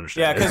 Cooler, I don't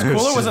understand. Yeah, because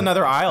cooler was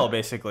another aisle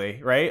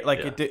basically, right? Like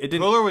it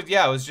didn't. Cooler was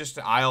it was just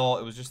an aisle.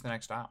 It was just the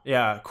next aisle.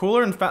 Yeah,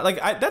 cooler and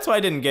that's what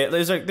I didn't get.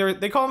 There's like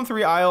they call them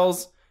 3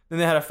 aisles. Then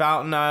they had a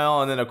fountain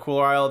aisle and then a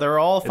cooler aisle. They're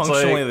all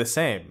functionally the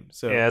same.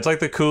 So yeah, it's like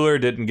the cooler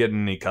didn't get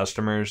any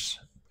customers,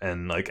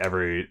 and like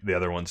the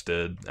other ones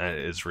did.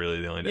 It's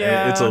really the only.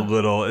 Yeah. It's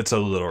a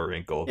little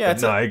wrinkled. Yeah,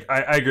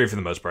 I agree for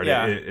the most part.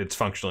 Yeah. It's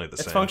functionally the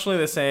same. It's functionally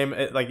the same.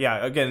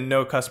 Again,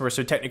 no customers,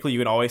 so technically you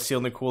can always seal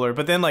in the cooler.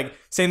 But then like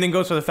same thing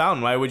goes for the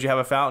fountain. Why would you have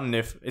a fountain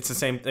if it's the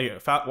same thing?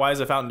 Why is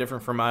a fountain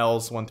different from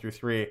aisles 1 through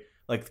 3?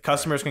 Like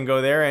customers can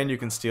go there and you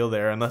can steal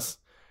there unless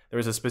there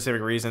was a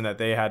specific reason that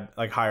they had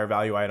like higher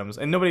value items,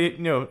 and nobody,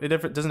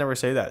 it doesn't ever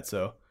say that.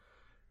 So,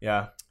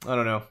 yeah, I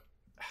don't know.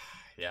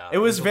 Yeah, it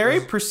was very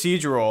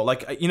procedural.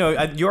 Like,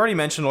 you already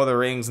mentioned Lord of the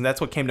Rings, and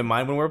that's what came to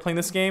mind when we were playing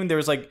this game. There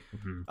was like,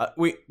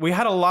 we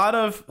had a lot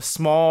of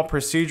small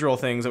procedural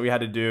things that we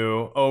had to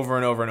do over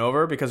and over and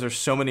over because there's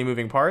so many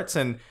moving parts,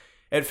 and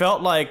it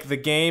felt like the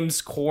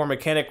game's core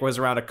mechanic was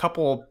around a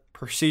couple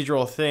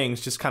procedural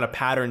things just kind of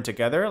patterned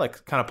together,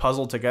 like kind of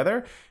puzzled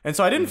together. And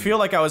so I didn't feel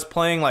like I was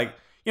playing like,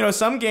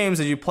 some games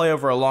that you play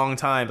over a long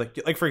time,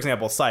 like for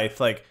example, Scythe,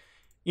 like,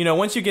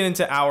 once you get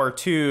into hour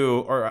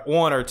 2 or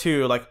 1 or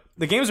 2, like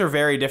the games are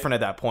very different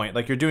at that point.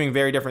 Like you're doing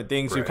very different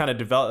things. Right. You kind of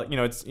develop, you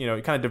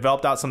kind of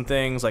developed out some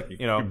things like,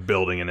 you're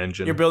building an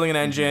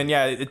engine.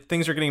 Yeah.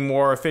 Things are getting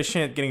more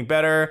efficient, getting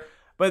better.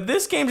 But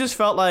this game just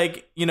felt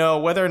like,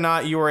 whether or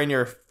not you were in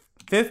your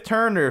 5th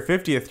turn or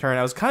 50th turn,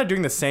 I was kind of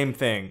doing the same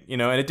thing,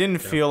 and it didn't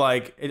feel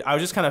like it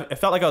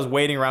felt like I was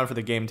waiting around for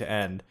the game to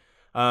end.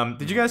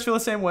 Did you guys feel the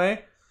same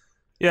way?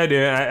 Yeah, I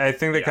do. I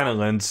think that kind of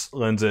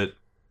lends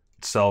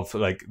itself,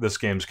 like this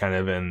game's kind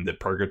of in the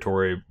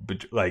purgatory,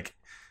 but like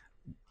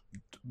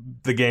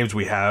the games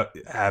we have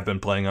been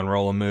playing on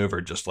Roll and Move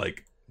are just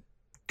like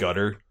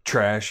gutter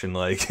trash and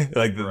like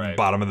the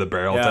bottom of the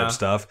barrel type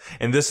stuff.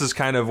 And this is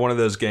kind of one of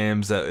those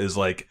games that is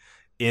like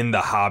in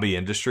the hobby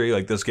industry.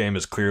 Like this game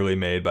is clearly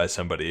made by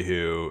somebody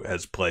who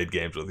has played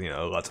games with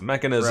lots of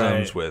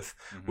mechanisms, with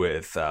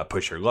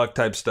push your luck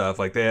type stuff.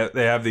 Like they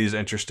have these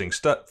interesting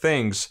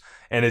things,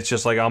 and it's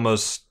just like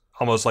almost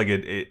like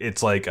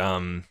it's like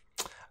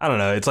I don't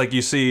know. It's like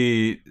you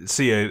see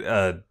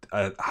a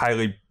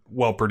highly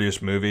well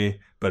produced movie,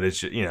 but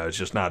it's it's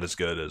just not as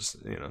good as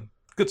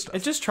good stuff.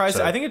 It just tries.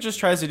 I think it just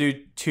tries to do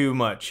too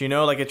much.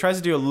 Like it tries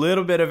to do a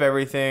little bit of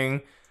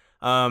everything,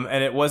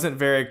 and it wasn't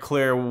very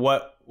clear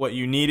what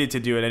you needed to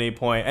do at any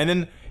point. And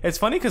then it's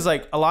funny because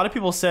like a lot of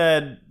people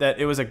said that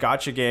it was a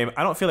gotcha game.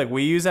 I don't feel like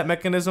we use that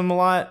mechanism a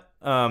lot,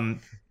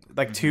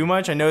 like too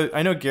much. I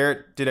know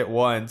Garrett did it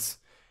once,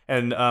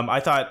 and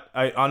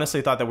I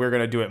honestly thought that we were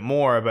gonna do it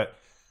more, but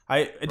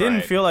it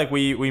didn't feel like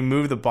we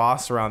moved the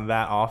boss around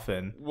that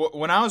often.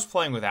 When I was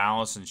playing with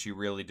Allison, she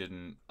really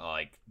didn't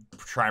like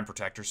try and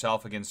protect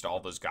herself against all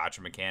those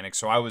gotcha mechanics.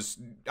 So I was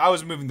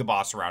moving the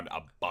boss around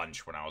a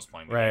bunch when I was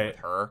playing the game with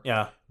her.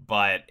 Yeah,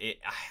 but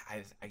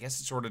I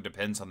guess it sort of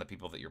depends on the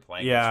people that you're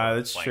playing. Yeah, with,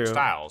 that's playing true.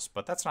 Styles,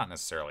 but that's not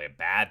necessarily a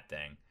bad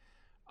thing.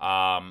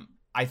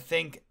 I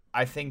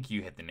think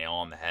you hit the nail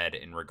on the head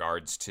in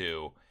regards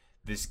to.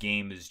 This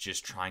game is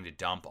just trying to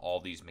dump all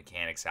these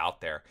mechanics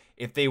out there.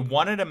 If they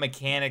wanted a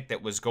mechanic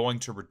that was going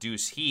to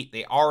reduce heat,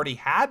 they already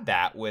had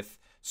that with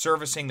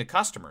servicing the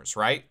customers,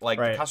 right? Like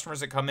the customers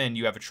that come in,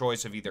 you have a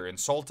choice of either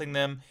insulting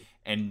them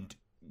and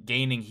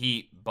gaining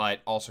heat,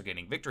 but also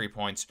gaining victory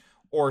points,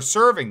 or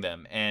serving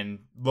them and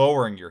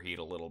lowering your heat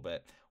a little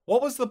bit.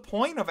 What was the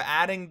point of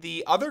adding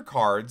the other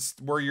cards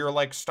where you're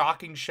like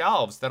stocking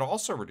shelves that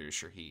also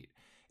reduce your heat?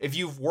 If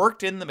you've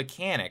worked in the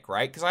mechanic,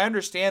 right? Because I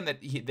understand that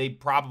they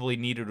probably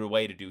needed a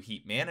way to do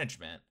heat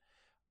management.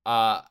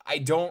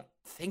 I don't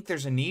think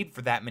there's a need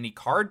for that many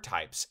card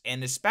types,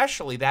 and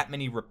especially that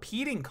many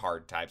repeating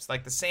card types.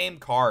 Like the same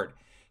card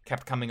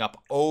kept coming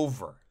up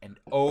over and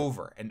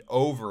over and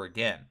over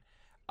again.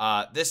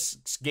 This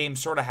game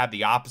sort of had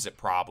the opposite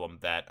problem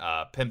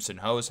that Pimps and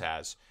Hoes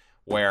has,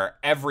 where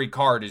every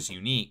card is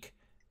unique.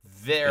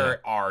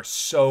 There are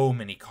so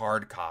many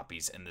card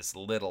copies in this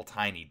little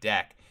tiny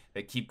deck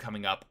that keep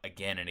coming up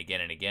again and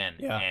again and again.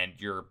 Yeah. And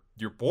your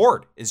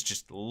board is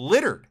just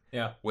littered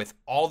with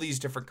all these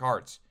different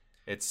cards.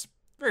 It's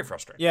very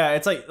frustrating. Yeah,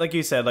 it's like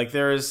you said, like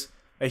there's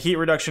a heat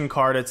reduction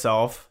card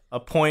itself, a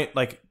point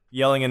like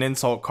yelling an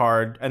insult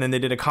card, and then they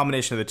did a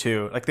combination of the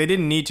two. Like they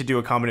didn't need to do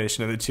a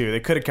combination of the two. They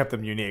could have kept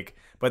them unique,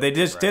 but they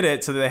just did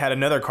it so that they had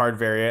another card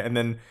variant, and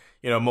then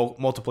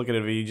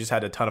multiplicatively you just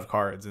had a ton of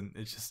cards, and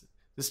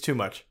it's too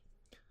much.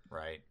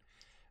 Right.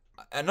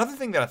 Another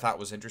thing that I thought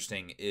was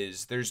interesting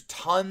is there's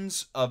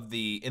tons of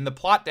in the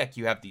plot deck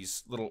you have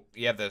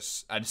a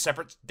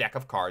separate deck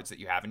of cards that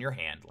you have in your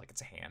hand, like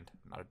it's a hand,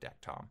 not a deck,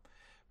 Tom.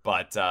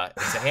 But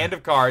it's a hand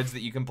of cards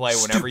that you can play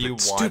whenever you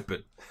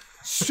want.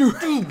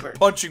 Stupid.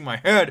 Punching my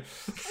head.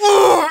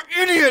 Oh,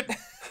 idiot.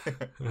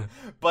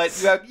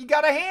 But you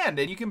got a hand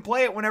and you can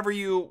play it whenever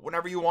you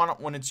want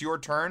it, when it's your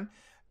turn.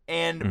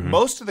 And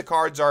most of the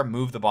cards are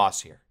move the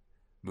boss here.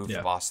 Move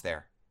the boss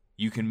there.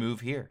 You can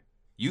move here.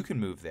 You can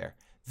move there.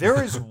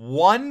 There is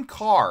one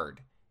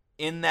card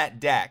in that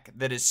deck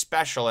that is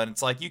special, and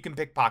it's like you can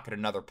pickpocket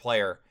another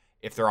player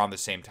if they're on the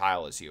same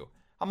tile as you.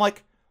 I'm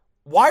like,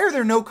 why are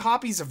there no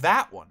copies of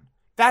that one?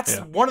 That's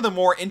one of the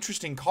more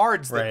interesting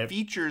cards that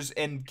features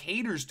and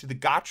caters to the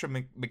gotcha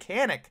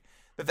mechanic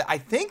that I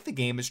think the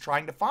game is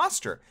trying to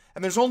foster.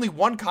 And there's only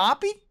one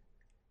copy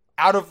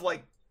out of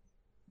like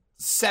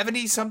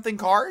 70 something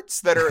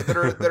cards that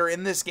are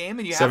in this game,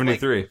 and you have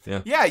 73.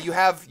 You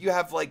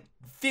have like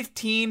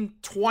 15,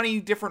 20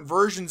 different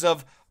versions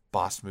of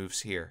boss moves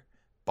here,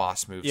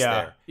 boss moves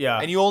there. Yeah.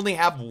 And you only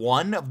have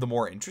one of the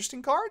more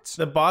interesting cards?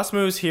 The boss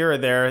moves here or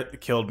there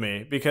killed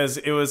me because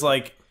it was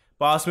like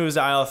boss moves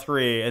to aisle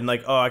 3 and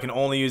like, I can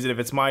only use it if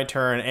it's my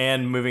turn,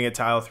 and moving it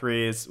to aisle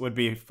 3 would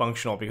be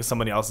functional because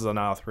somebody else is on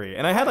aisle 3.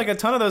 And I had like a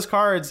ton of those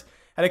cards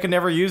and I could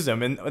never use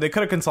them. And they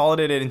could have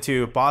consolidated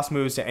into boss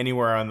moves to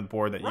anywhere on the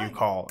board that you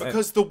call.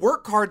 Because the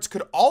work cards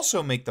could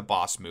also make the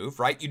boss move,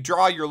 right? You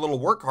draw your little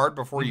work card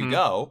before you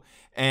go.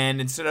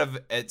 And instead of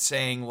it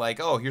saying like,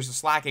 here's the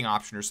slacking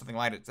option or something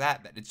like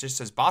that, it just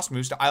says boss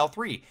moves to aisle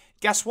 3.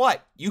 Guess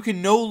what? You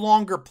can no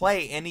longer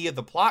play any of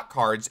the plot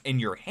cards in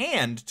your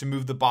hand to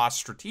move the boss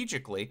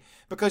strategically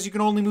because you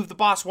can only move the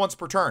boss once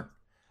per turn.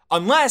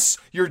 Unless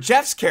you're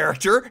Jeff's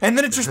character, and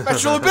then it's your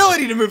special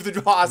ability to move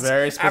the boss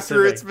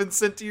after it's been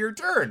sent to your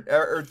turn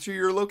or to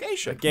your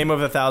location. A game of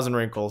 1,000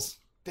 wrinkles.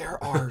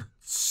 There are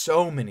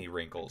so many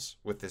wrinkles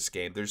with this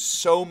game. There's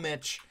so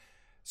much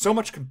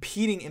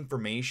competing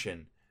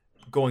information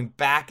going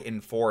back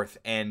and forth,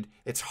 and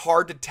it's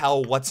hard to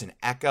tell what's an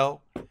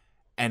echo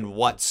and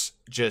what's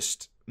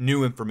just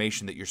new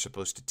information that you're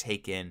supposed to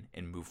take in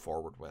and move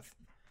forward with.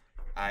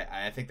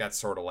 I think that's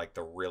sort of like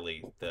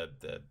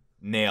the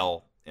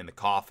nail in the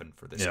coffin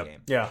for this game.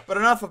 Yeah. But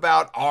enough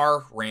about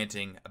our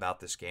ranting about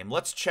this game.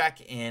 Let's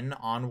check in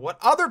on what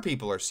other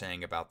people are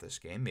saying about this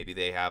game. Maybe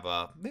they have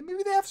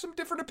some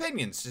different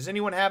opinions. Does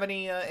anyone have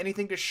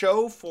anything to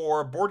show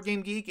for Board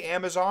Game Geek,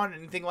 Amazon,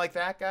 anything like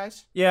that,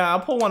 guys? Yeah, I'll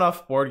pull one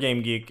off Board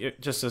Game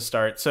Geek just to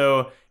start.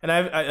 So, and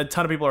a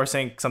ton of people are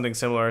saying something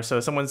similar.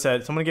 So someone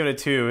give it a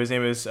 2. His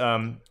name is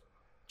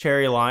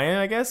Cherry Lion,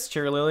 I guess,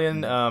 Cherry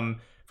Lillian,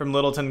 from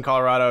Littleton,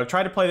 Colorado.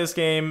 Tried to play this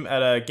game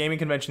at a gaming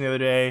convention the other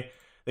day.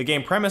 The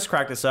game premise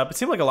cracked us up. It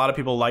seemed like a lot of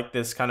people like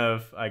this kind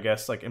of, I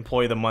guess, like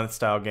Employee of the Month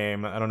style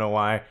game. I don't know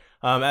why.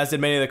 As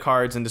did many of the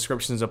cards and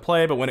descriptions of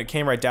play, but when it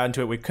came right down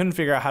to it, we couldn't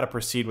figure out how to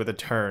proceed with a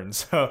turn.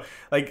 So,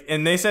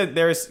 and they said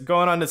there's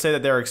going on to say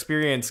that they're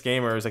experienced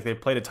gamers, they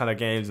played a ton of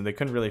games and they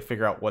couldn't really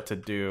figure out what to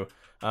do.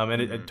 I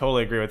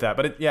totally agree with that.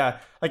 But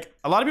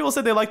a lot of people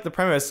said they liked the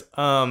premise.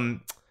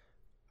 When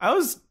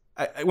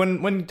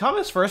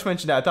Thomas first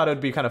mentioned it, I thought it would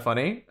be kind of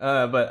funny,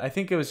 but I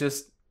think it was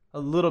just fell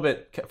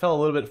a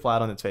little bit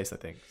flat on its face, I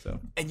think. So.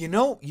 And you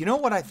know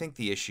what I think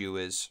the issue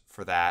is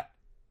for that,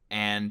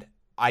 and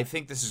I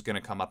think this is going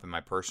to come up in my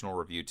personal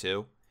review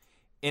too.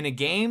 In a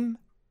game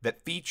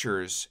that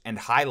features and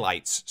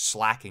highlights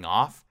slacking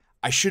off,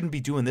 I shouldn't be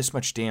doing this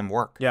much damn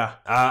work. Yeah.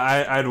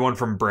 I had one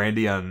from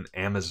Brandy on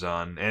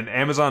Amazon, and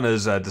Amazon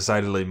is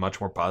decidedly much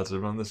more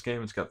positive on this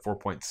game. It's got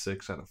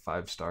 4.6 out of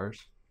 5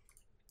 stars.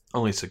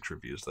 Only 6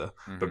 reviews, though.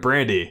 Mm-hmm. But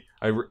Brandy,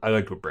 I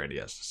liked what Brandy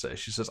has to say.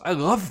 She says, I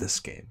love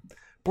this game.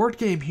 Board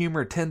game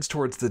humor tends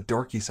towards the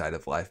dorky side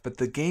of life, but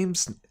the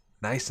game's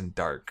nice and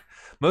dark.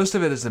 Most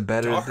of it is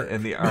embedded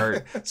in the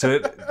art, so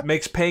it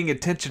makes paying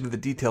attention to the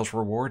details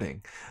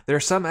rewarding. There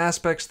are some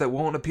aspects that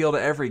won't appeal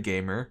to every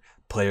gamer,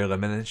 player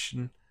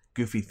elimination,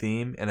 goofy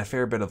theme, and a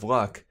fair bit of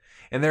luck.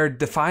 And there are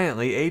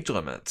defiantly age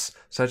limits,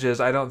 such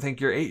as I don't think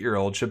your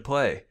 8-year-old should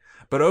play.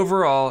 But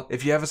overall,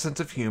 if you have a sense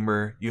of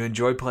humor, you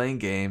enjoy playing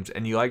games,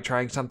 and you like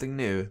trying something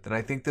new, then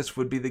I think this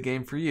would be the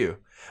game for you.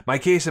 My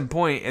case in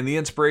point and the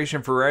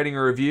inspiration for writing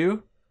a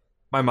review?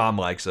 My mom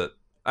likes it.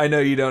 I know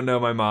you don't know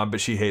my mom,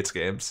 but she hates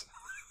games.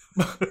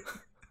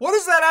 What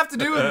does that have to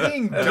do with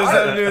being dark? It doesn't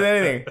have to do with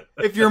anything.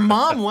 If your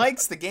mom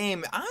likes the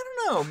game, I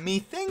don't know.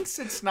 Methinks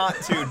it's not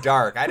too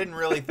dark. I didn't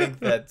really think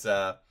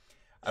that...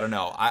 I don't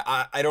know.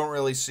 I don't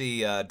really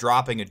see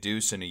dropping a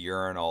deuce in a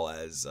urinal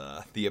as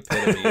the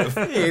epitome of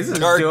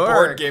dark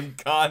board game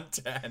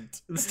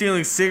content.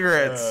 Stealing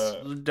cigarettes.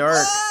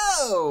 Dark.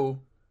 Oh!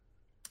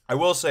 I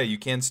will say you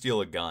can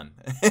steal a gun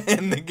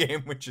in the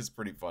game, which is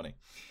pretty funny.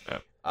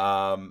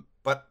 Yeah.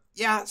 But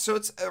yeah, so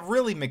it's a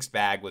really mixed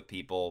bag with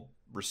people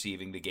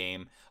receiving the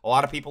game. A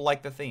lot of people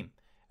like the theme.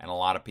 And a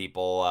lot of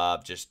people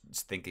just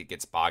think it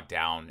gets bogged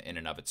down in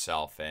and of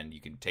itself, and you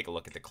can take a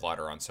look at the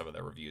clutter on some of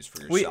the reviews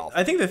for yourself.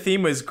 I think the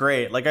theme was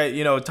great.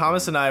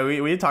 Thomas and I,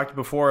 we had talked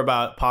before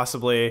about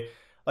possibly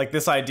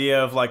this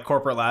idea of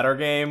corporate ladder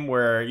game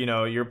where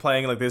you're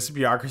playing this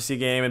bureaucracy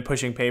game and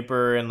pushing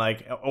paper and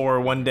or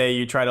one day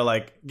you try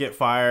to get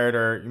fired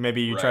or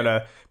maybe you try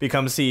to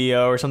become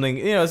CEO or something.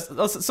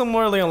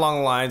 Similarly along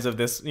the lines of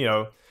this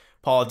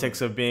politics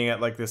of being at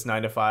this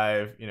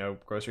 9-to-5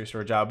 grocery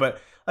store job,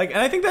 but. And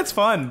I think that's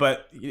fun,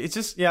 but it's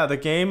just, the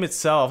game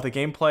itself, the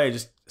gameplay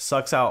just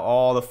sucks out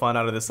all the fun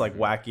out of this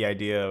wacky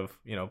idea of,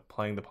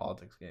 playing the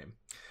politics game.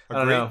 I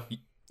don't know.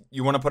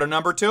 You want to put a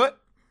number to it?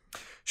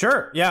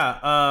 Sure.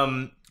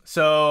 Yeah.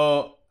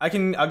 So I'll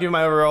give you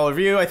my overall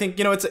review. I think,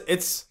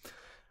 it's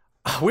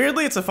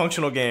weirdly, it's a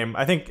functional game.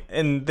 I think,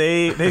 and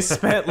they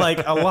spent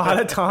a lot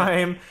of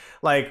time,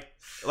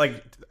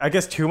 I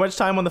guess too much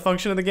time on the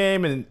function of the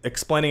game and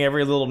explaining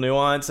every little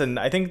nuance, and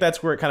I think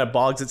that's where it kind of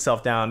bogs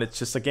itself down. It's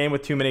just a game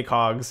with too many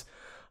cogs.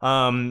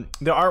 The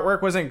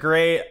artwork wasn't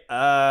great.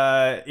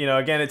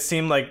 Again, it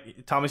seemed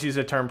like Thomas used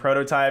the term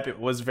prototype. It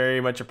was very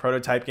much a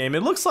prototype game. It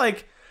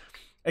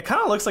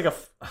kind of looks like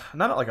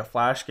not like a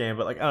Flash game,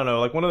 but I don't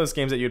know, one of those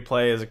games that you'd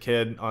play as a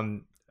kid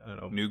on, I don't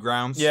know,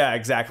 Newgrounds. Yeah,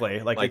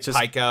 exactly. It's just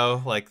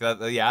Tycho,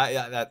 that.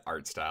 Yeah, that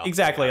art style.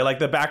 Exactly. Yeah.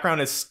 The background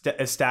is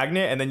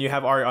stagnant, and then you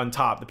have art on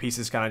top. The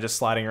pieces kind of just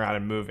sliding around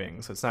and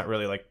moving, so it's not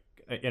really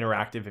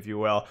interactive, if you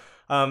will.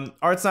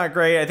 Art's not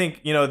great. I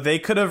think they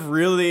could have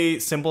really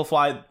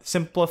simplified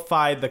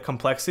the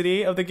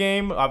complexity of the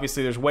game.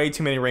 Obviously, there's way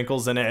too many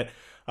wrinkles in it.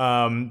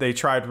 They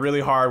tried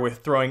really hard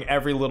with throwing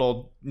every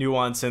little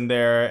nuance in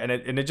there, and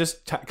it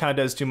just kind of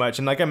does too much.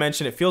 And like I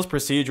mentioned, it feels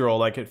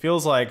procedural. It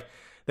feels like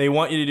they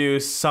want you to do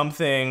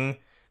something.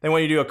 They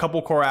want you to do a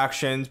couple core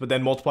actions, but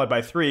then multiplied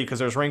by 3 because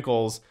there's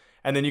wrinkles.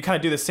 And then you kind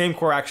of do the same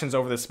core actions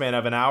over the span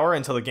of an hour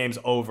until the game's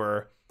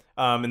over.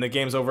 And the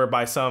game's over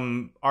by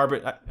some I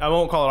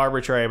won't call it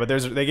arbitrary, but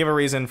they give a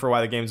reason for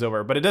why the game's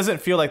over. But it doesn't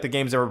feel like the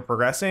game's ever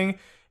progressing.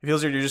 It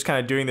feels like you're just kind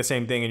of doing the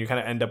same thing and you kind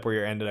of end up where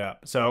you ended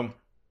up. So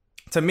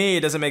to me, it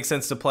doesn't make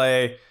sense to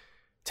play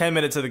 10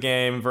 minutes of the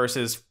game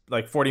versus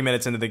 40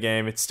 minutes into the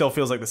game. It still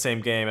feels like the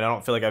same game, and I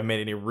don't feel like I've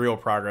made any real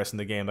progress in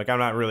the game. I'm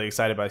not really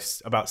excited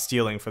about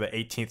stealing for the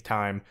 18th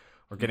time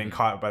or getting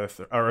caught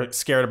or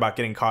scared about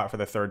getting caught for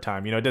the 3rd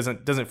time. It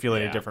doesn't feel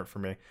any different for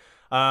me.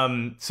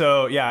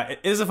 So yeah,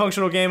 it is a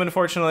functional game,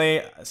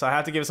 unfortunately. So I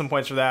have to give some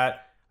points for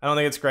that. I don't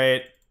think it's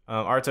great.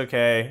 Art's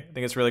okay. I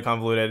think it's really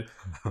convoluted.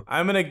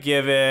 I'm gonna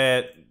give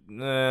it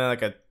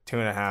like a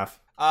 2.5.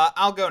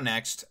 I'll go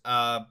next.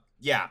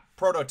 Yeah,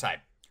 Prototype.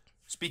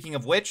 Speaking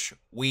of which,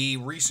 we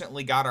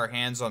recently got our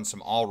hands on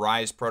some All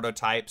Rise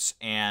prototypes,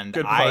 and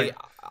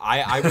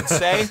I would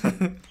say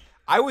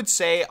I would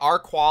say our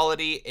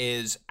quality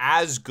is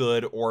as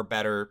good or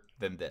better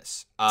than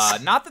this.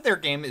 Not that their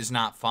game is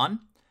not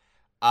fun.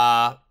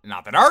 Not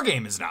that our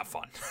game is not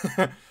fun.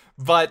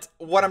 But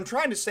what I'm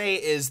trying to say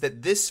is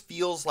that this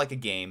feels like a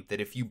game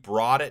that if you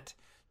brought it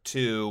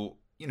to,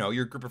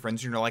 your group of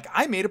friends and you're like,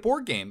 I made a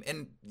board game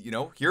and,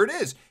 here it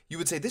is, you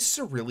would say, this is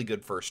a really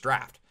good first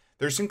draft.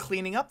 There's some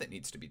cleaning up that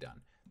needs to be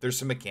done. There's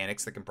some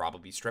mechanics that can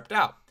probably be stripped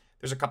out.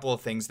 There's a couple of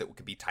things that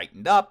could be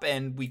tightened up,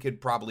 and we could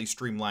probably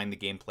streamline the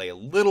gameplay a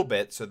little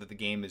bit so that the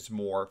game is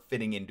more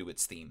fitting into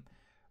its theme.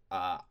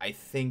 I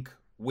think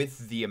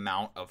with the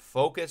amount of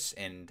focus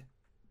and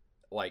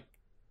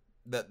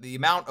the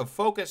amount of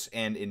focus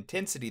and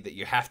intensity that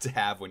you have to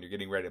have when you're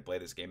getting ready to play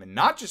this game, and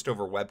not just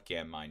over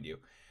webcam, mind you,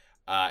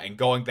 and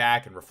going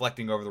back and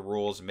reflecting over the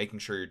rules and making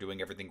sure you're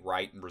doing everything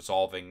right and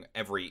resolving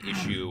every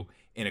issue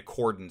in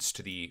accordance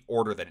to the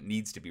order that it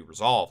needs to be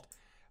resolved,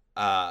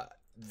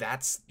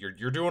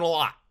 you're doing a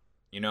lot.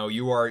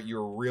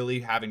 You're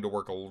really having to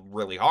work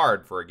really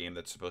hard for a game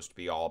that's supposed to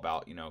be all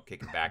about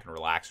kicking back and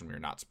relaxing when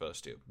you're not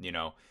supposed to.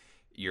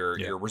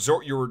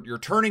 You're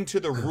turning to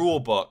the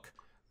rule book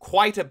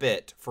quite a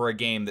bit for a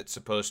game that's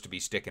supposed to be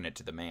sticking it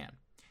to the man.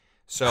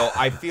 So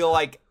I feel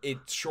like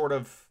it's sort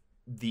of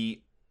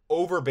the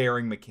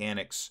overbearing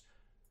mechanics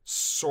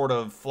sort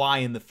of fly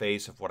in the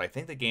face of what I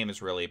think the game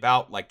is really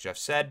about. Like Jeff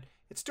said,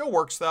 it still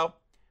works though.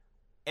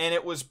 And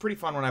it was pretty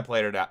fun when I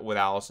played it with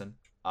Allison.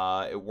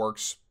 It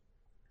works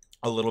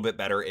a little bit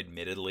better,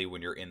 admittedly,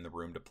 when you're in the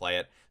room to play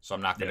it. So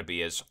I'm not going to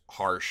be as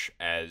harsh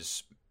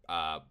as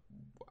I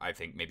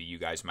think maybe you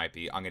guys might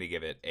be. I'm going to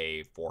give it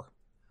a 4.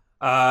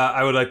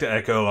 I would like to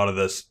echo a lot of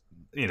this,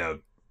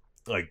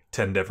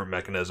 10 different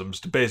mechanisms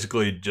to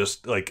basically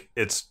just,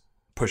 it's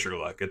push your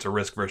luck. It's a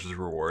risk versus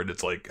reward.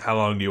 It's like, how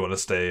long do you want to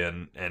stay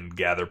and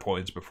gather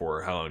points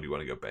before how long do you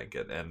want to go bank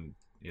it? And,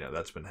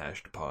 that's been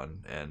hashed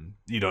upon, and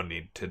you don't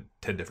need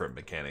 10 different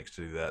mechanics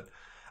to do that.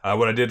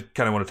 What I did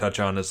kind of want to touch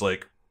on is, I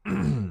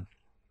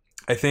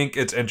think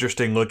it's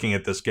interesting looking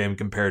at this game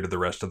compared to the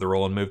rest of the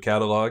Roll and Move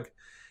catalog.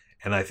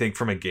 And I think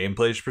from a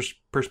gameplay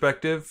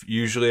perspective,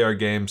 usually our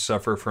games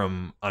suffer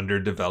from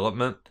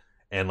underdevelopment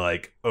and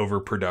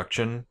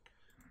overproduction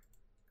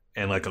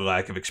and a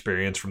lack of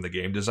experience from the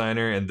game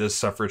designer. And this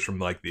suffers from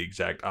the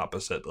exact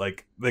opposite.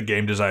 The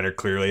game designer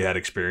clearly had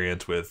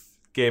experience with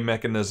game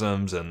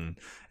mechanisms and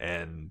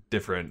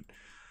different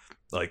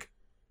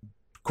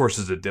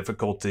courses of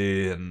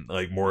difficulty and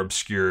more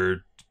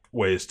obscure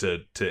ways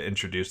to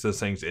introduce those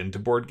things into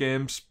board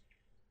games.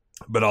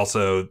 But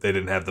also they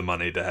didn't have the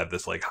money to have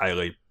this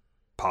highly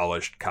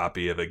polished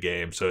copy of a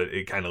game, so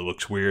it kind of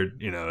looks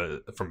weird,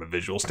 from a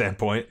visual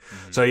standpoint.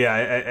 Mm-hmm. So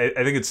yeah,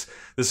 I think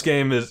this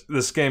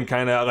game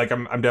kind of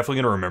I'm definitely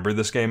going to remember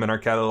this game in our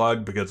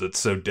catalog because it's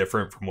so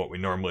different from what we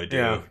normally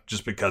do,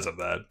 just because of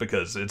that.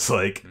 Because it's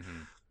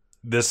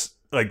this,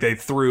 they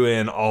threw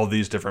in all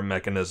these different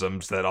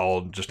mechanisms that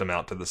all just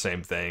amount to the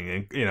same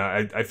thing, and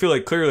I feel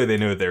like clearly they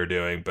knew what they were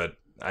doing, but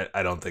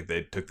I don't think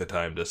they took the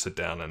time to sit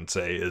down and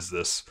say, is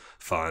this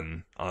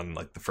fun on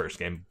the first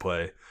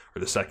gameplay or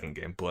the second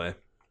gameplay?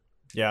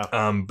 Yeah.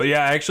 But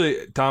yeah,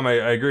 actually, Tom, I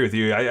agree with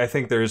you. I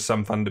think there is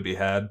some fun to be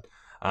had.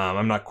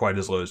 I'm not quite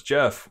as low as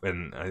Jeff,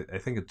 and I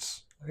think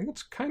it's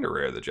kind of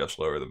rare that Jeff's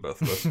lower than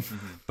both of us.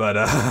 But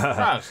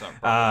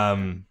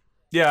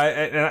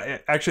yeah,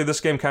 actually,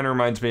 this game kind of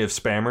reminds me of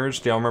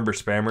Spammers. Do y'all remember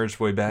Spammers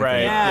way back?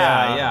 Right.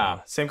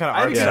 Yeah. Same kind of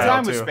art style. I had a good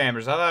time with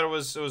Spammers. I thought it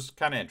was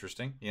kind of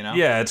interesting.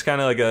 Yeah, it's kind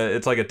of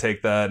like a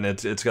take that, and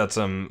it's got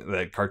some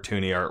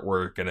cartoony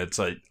artwork, and it's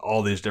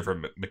all these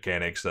different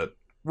mechanics that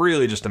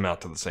really just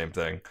amount to the same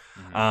thing.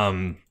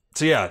 Mm-hmm.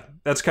 So yeah,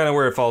 that's kind of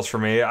where it falls for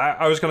me.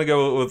 I was gonna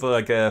go with a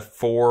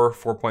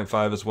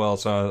 4.5 as well.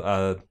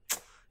 So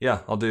yeah,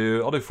 I'll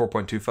do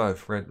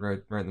 4.25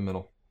 right in the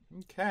middle.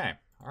 Okay.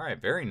 All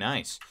right. Very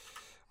nice.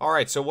 All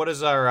right, so what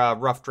is our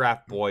Rough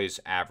Draft Boys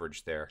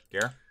average there,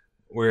 Gare?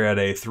 We're at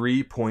a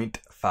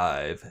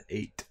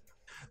 3.58.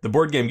 The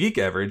Board Game Geek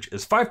average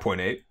is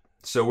 5.8,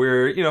 so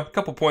we're a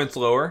couple points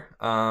lower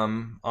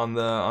on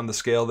the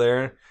scale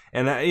there,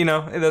 and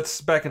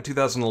that's back in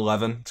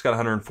 2011. It's got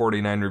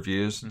 149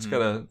 reviews.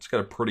 Mm-hmm. It's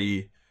got a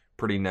pretty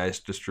nice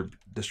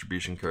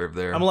distribution curve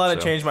there. I'm allowed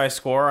to change my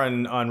score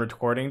on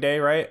recording day,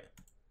 right?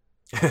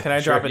 Can I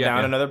drop it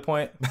down another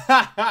point?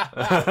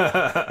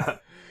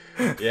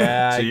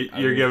 Yeah. So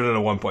you're giving it a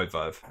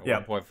 1.5.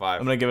 Yeah, 1.5. I'm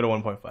gonna give it a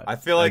 1.5. I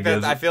feel like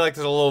I feel like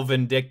there's a little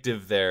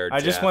vindictive there. I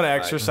just want to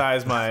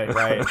exercise my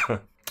right.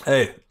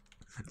 Hey,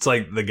 it's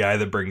like the guy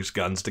that brings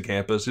guns to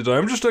campus. He's like,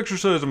 I'm just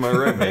exercising my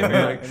right, man.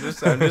 I'm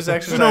just exercising.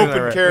 It's an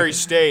open carry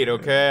state,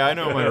 okay? I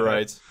know my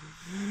rights.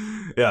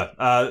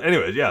 Yeah.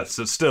 Anyways, yeah.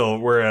 So still,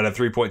 we're at a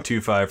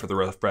 3.25 for the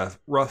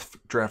Rough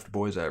Draft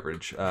Boys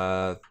average.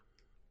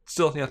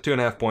 still,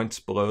 2.5 points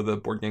below the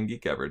Board Game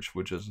Geek average,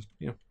 which is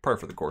par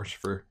for the course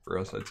for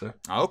us, I'd say.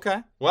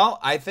 Okay. Well,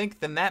 I think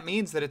then that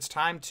means that it's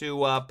time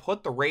to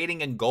put the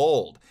rating in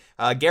gold.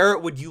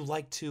 Garrett, would you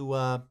like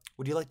to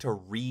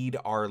read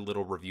our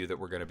little review that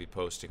we're going to be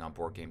posting on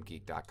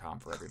BoardGameGeek.com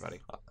for everybody?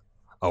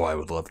 Oh, I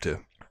would love to.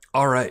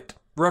 All right.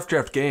 Rough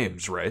Draft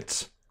Games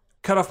writes,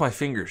 cut off my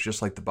fingers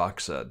just like the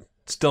box said.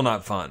 Still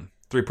not fun.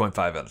 3.5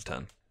 out of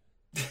 10.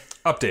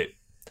 Update.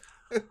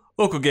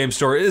 Local game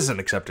store isn't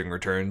accepting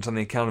returns on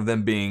the account of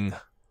them being,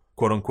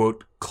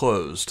 quote-unquote,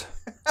 closed.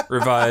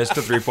 Revised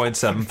to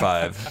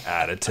 3.75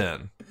 out of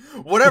 10.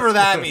 Whatever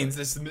that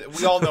means,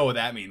 we all know what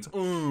that means.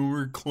 Oh,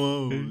 we're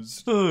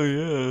closed. Oh,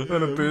 yeah.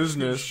 In a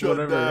business, Shut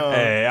whatever. down.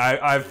 Hey,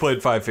 I've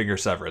played Five Finger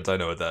Severance. I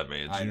know what that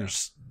means. I know. You're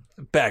just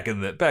back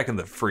in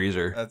the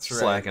freezer. That's right.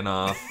 Slacking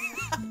off.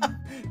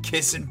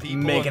 Kissing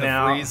people Making in the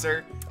out.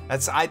 freezer.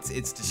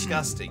 It's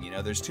disgusting.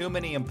 There's too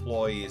many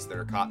employees that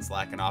are caught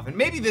slacking off. And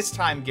maybe this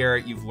time,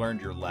 Garrett, you've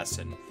learned your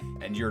lesson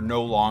and you're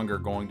no longer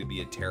going to be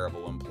a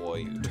terrible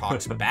employee who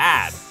talks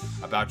bad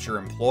about your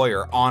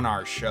employer on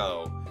our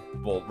show.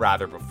 Well,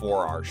 rather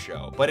before our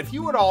show. But if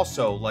you would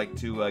also like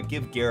to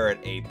give Garrett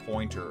a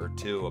pointer or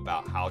two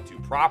about how to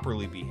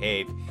properly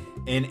behave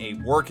in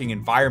a working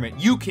environment,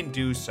 you can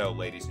do so,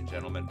 ladies and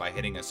gentlemen, by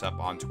hitting us up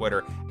on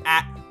Twitter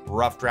at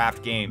Rough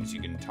Draft Games.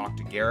 You can talk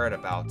to Garrett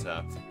about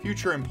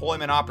future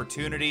employment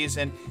opportunities,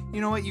 and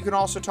you know what? You can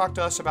also talk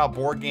to us about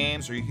board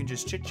games, or you can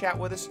just chit chat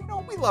with us.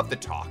 We love to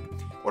talk.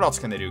 What else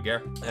can they do,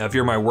 Garrett? If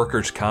you're my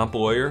workers' comp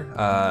lawyer,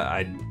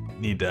 I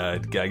need to,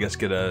 I guess,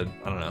 get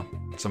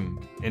some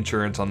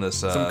insurance on this,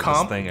 Some this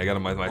comp? thing I got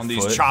on my On foot.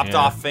 these chopped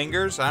off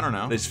fingers? I don't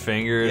know. These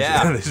fingers.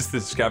 Yeah.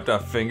 these chopped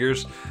off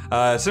fingers.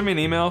 Send me an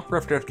email,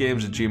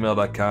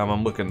 roughdraftgames@gmail.com.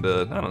 I'm looking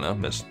to,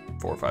 miss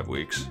 4 or 5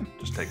 weeks.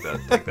 Just take that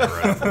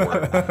right off of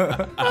work.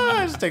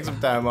 Just take some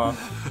time off.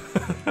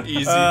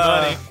 Easy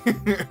money.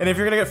 And if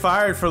you're going to get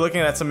fired for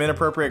looking at some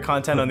inappropriate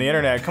content on the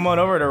internet, come on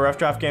over to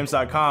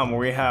roughdraftgames.com, where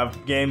we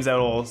have games that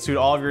will suit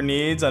all of your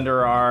needs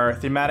under our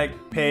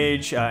thematic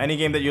page. Any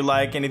game that you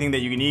like, anything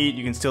that you can eat,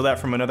 you can steal that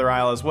from another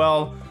aisle as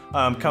well.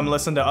 Come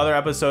listen to other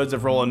episodes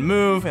of Roll and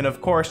Move, and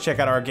of course, check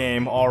out our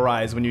game, All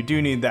Rise, when you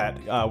do need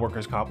that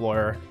workers' comp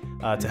lawyer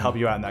to help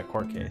you out in that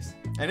court case.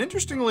 And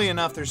interestingly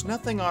enough, there's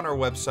nothing on our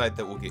website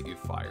that will get you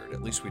fired.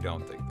 At least we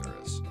don't think there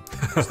is.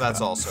 So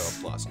that's also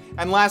a plus.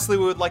 And lastly,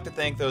 we would like to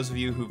thank those of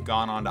you who've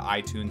gone on to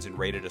iTunes and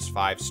rated us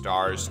 5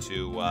 stars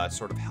to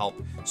sort of help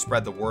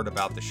spread the word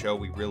about the show.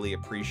 We really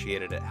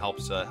appreciate it. It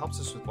helps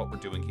us with what we're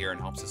doing here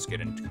and helps us get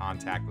in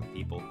contact with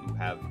people who've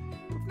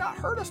not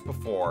heard us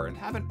before and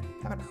haven't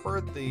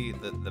heard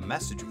the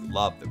message of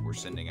love that we're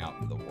sending out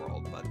in the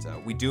world. But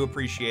we do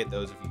appreciate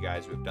those of you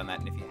guys who have done that.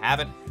 And if you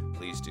haven't,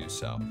 please do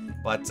so.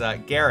 But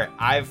Garrett,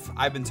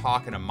 I've been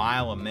talking a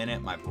mile a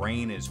minute. My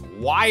brain is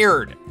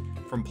wired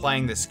from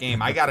playing this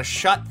game. I gotta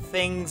shut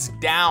things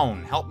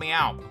down. Help me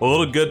out. Well, a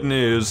little good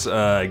news,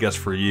 I guess,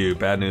 for you.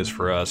 Bad news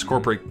for us.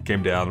 Corporate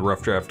came down. The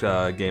Rough Draft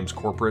Games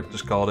Corporate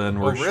just called in.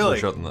 Oh,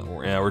 really?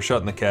 We're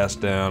shutting the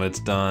cast down. It's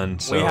done.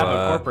 So, We have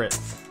a corporate.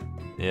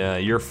 Yeah,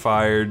 you're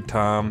fired,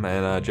 Tom,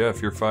 and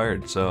Jeff, you're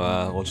fired.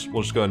 So we'll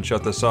just go ahead and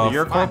shut this off.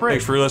 You're corporate?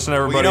 Thanks for listening,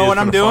 Well, everybody. you know what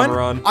It's I'm been a fun doing?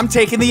 run. I'm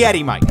taking the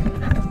Eddie mic.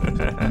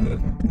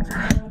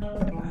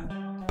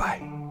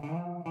 Bye.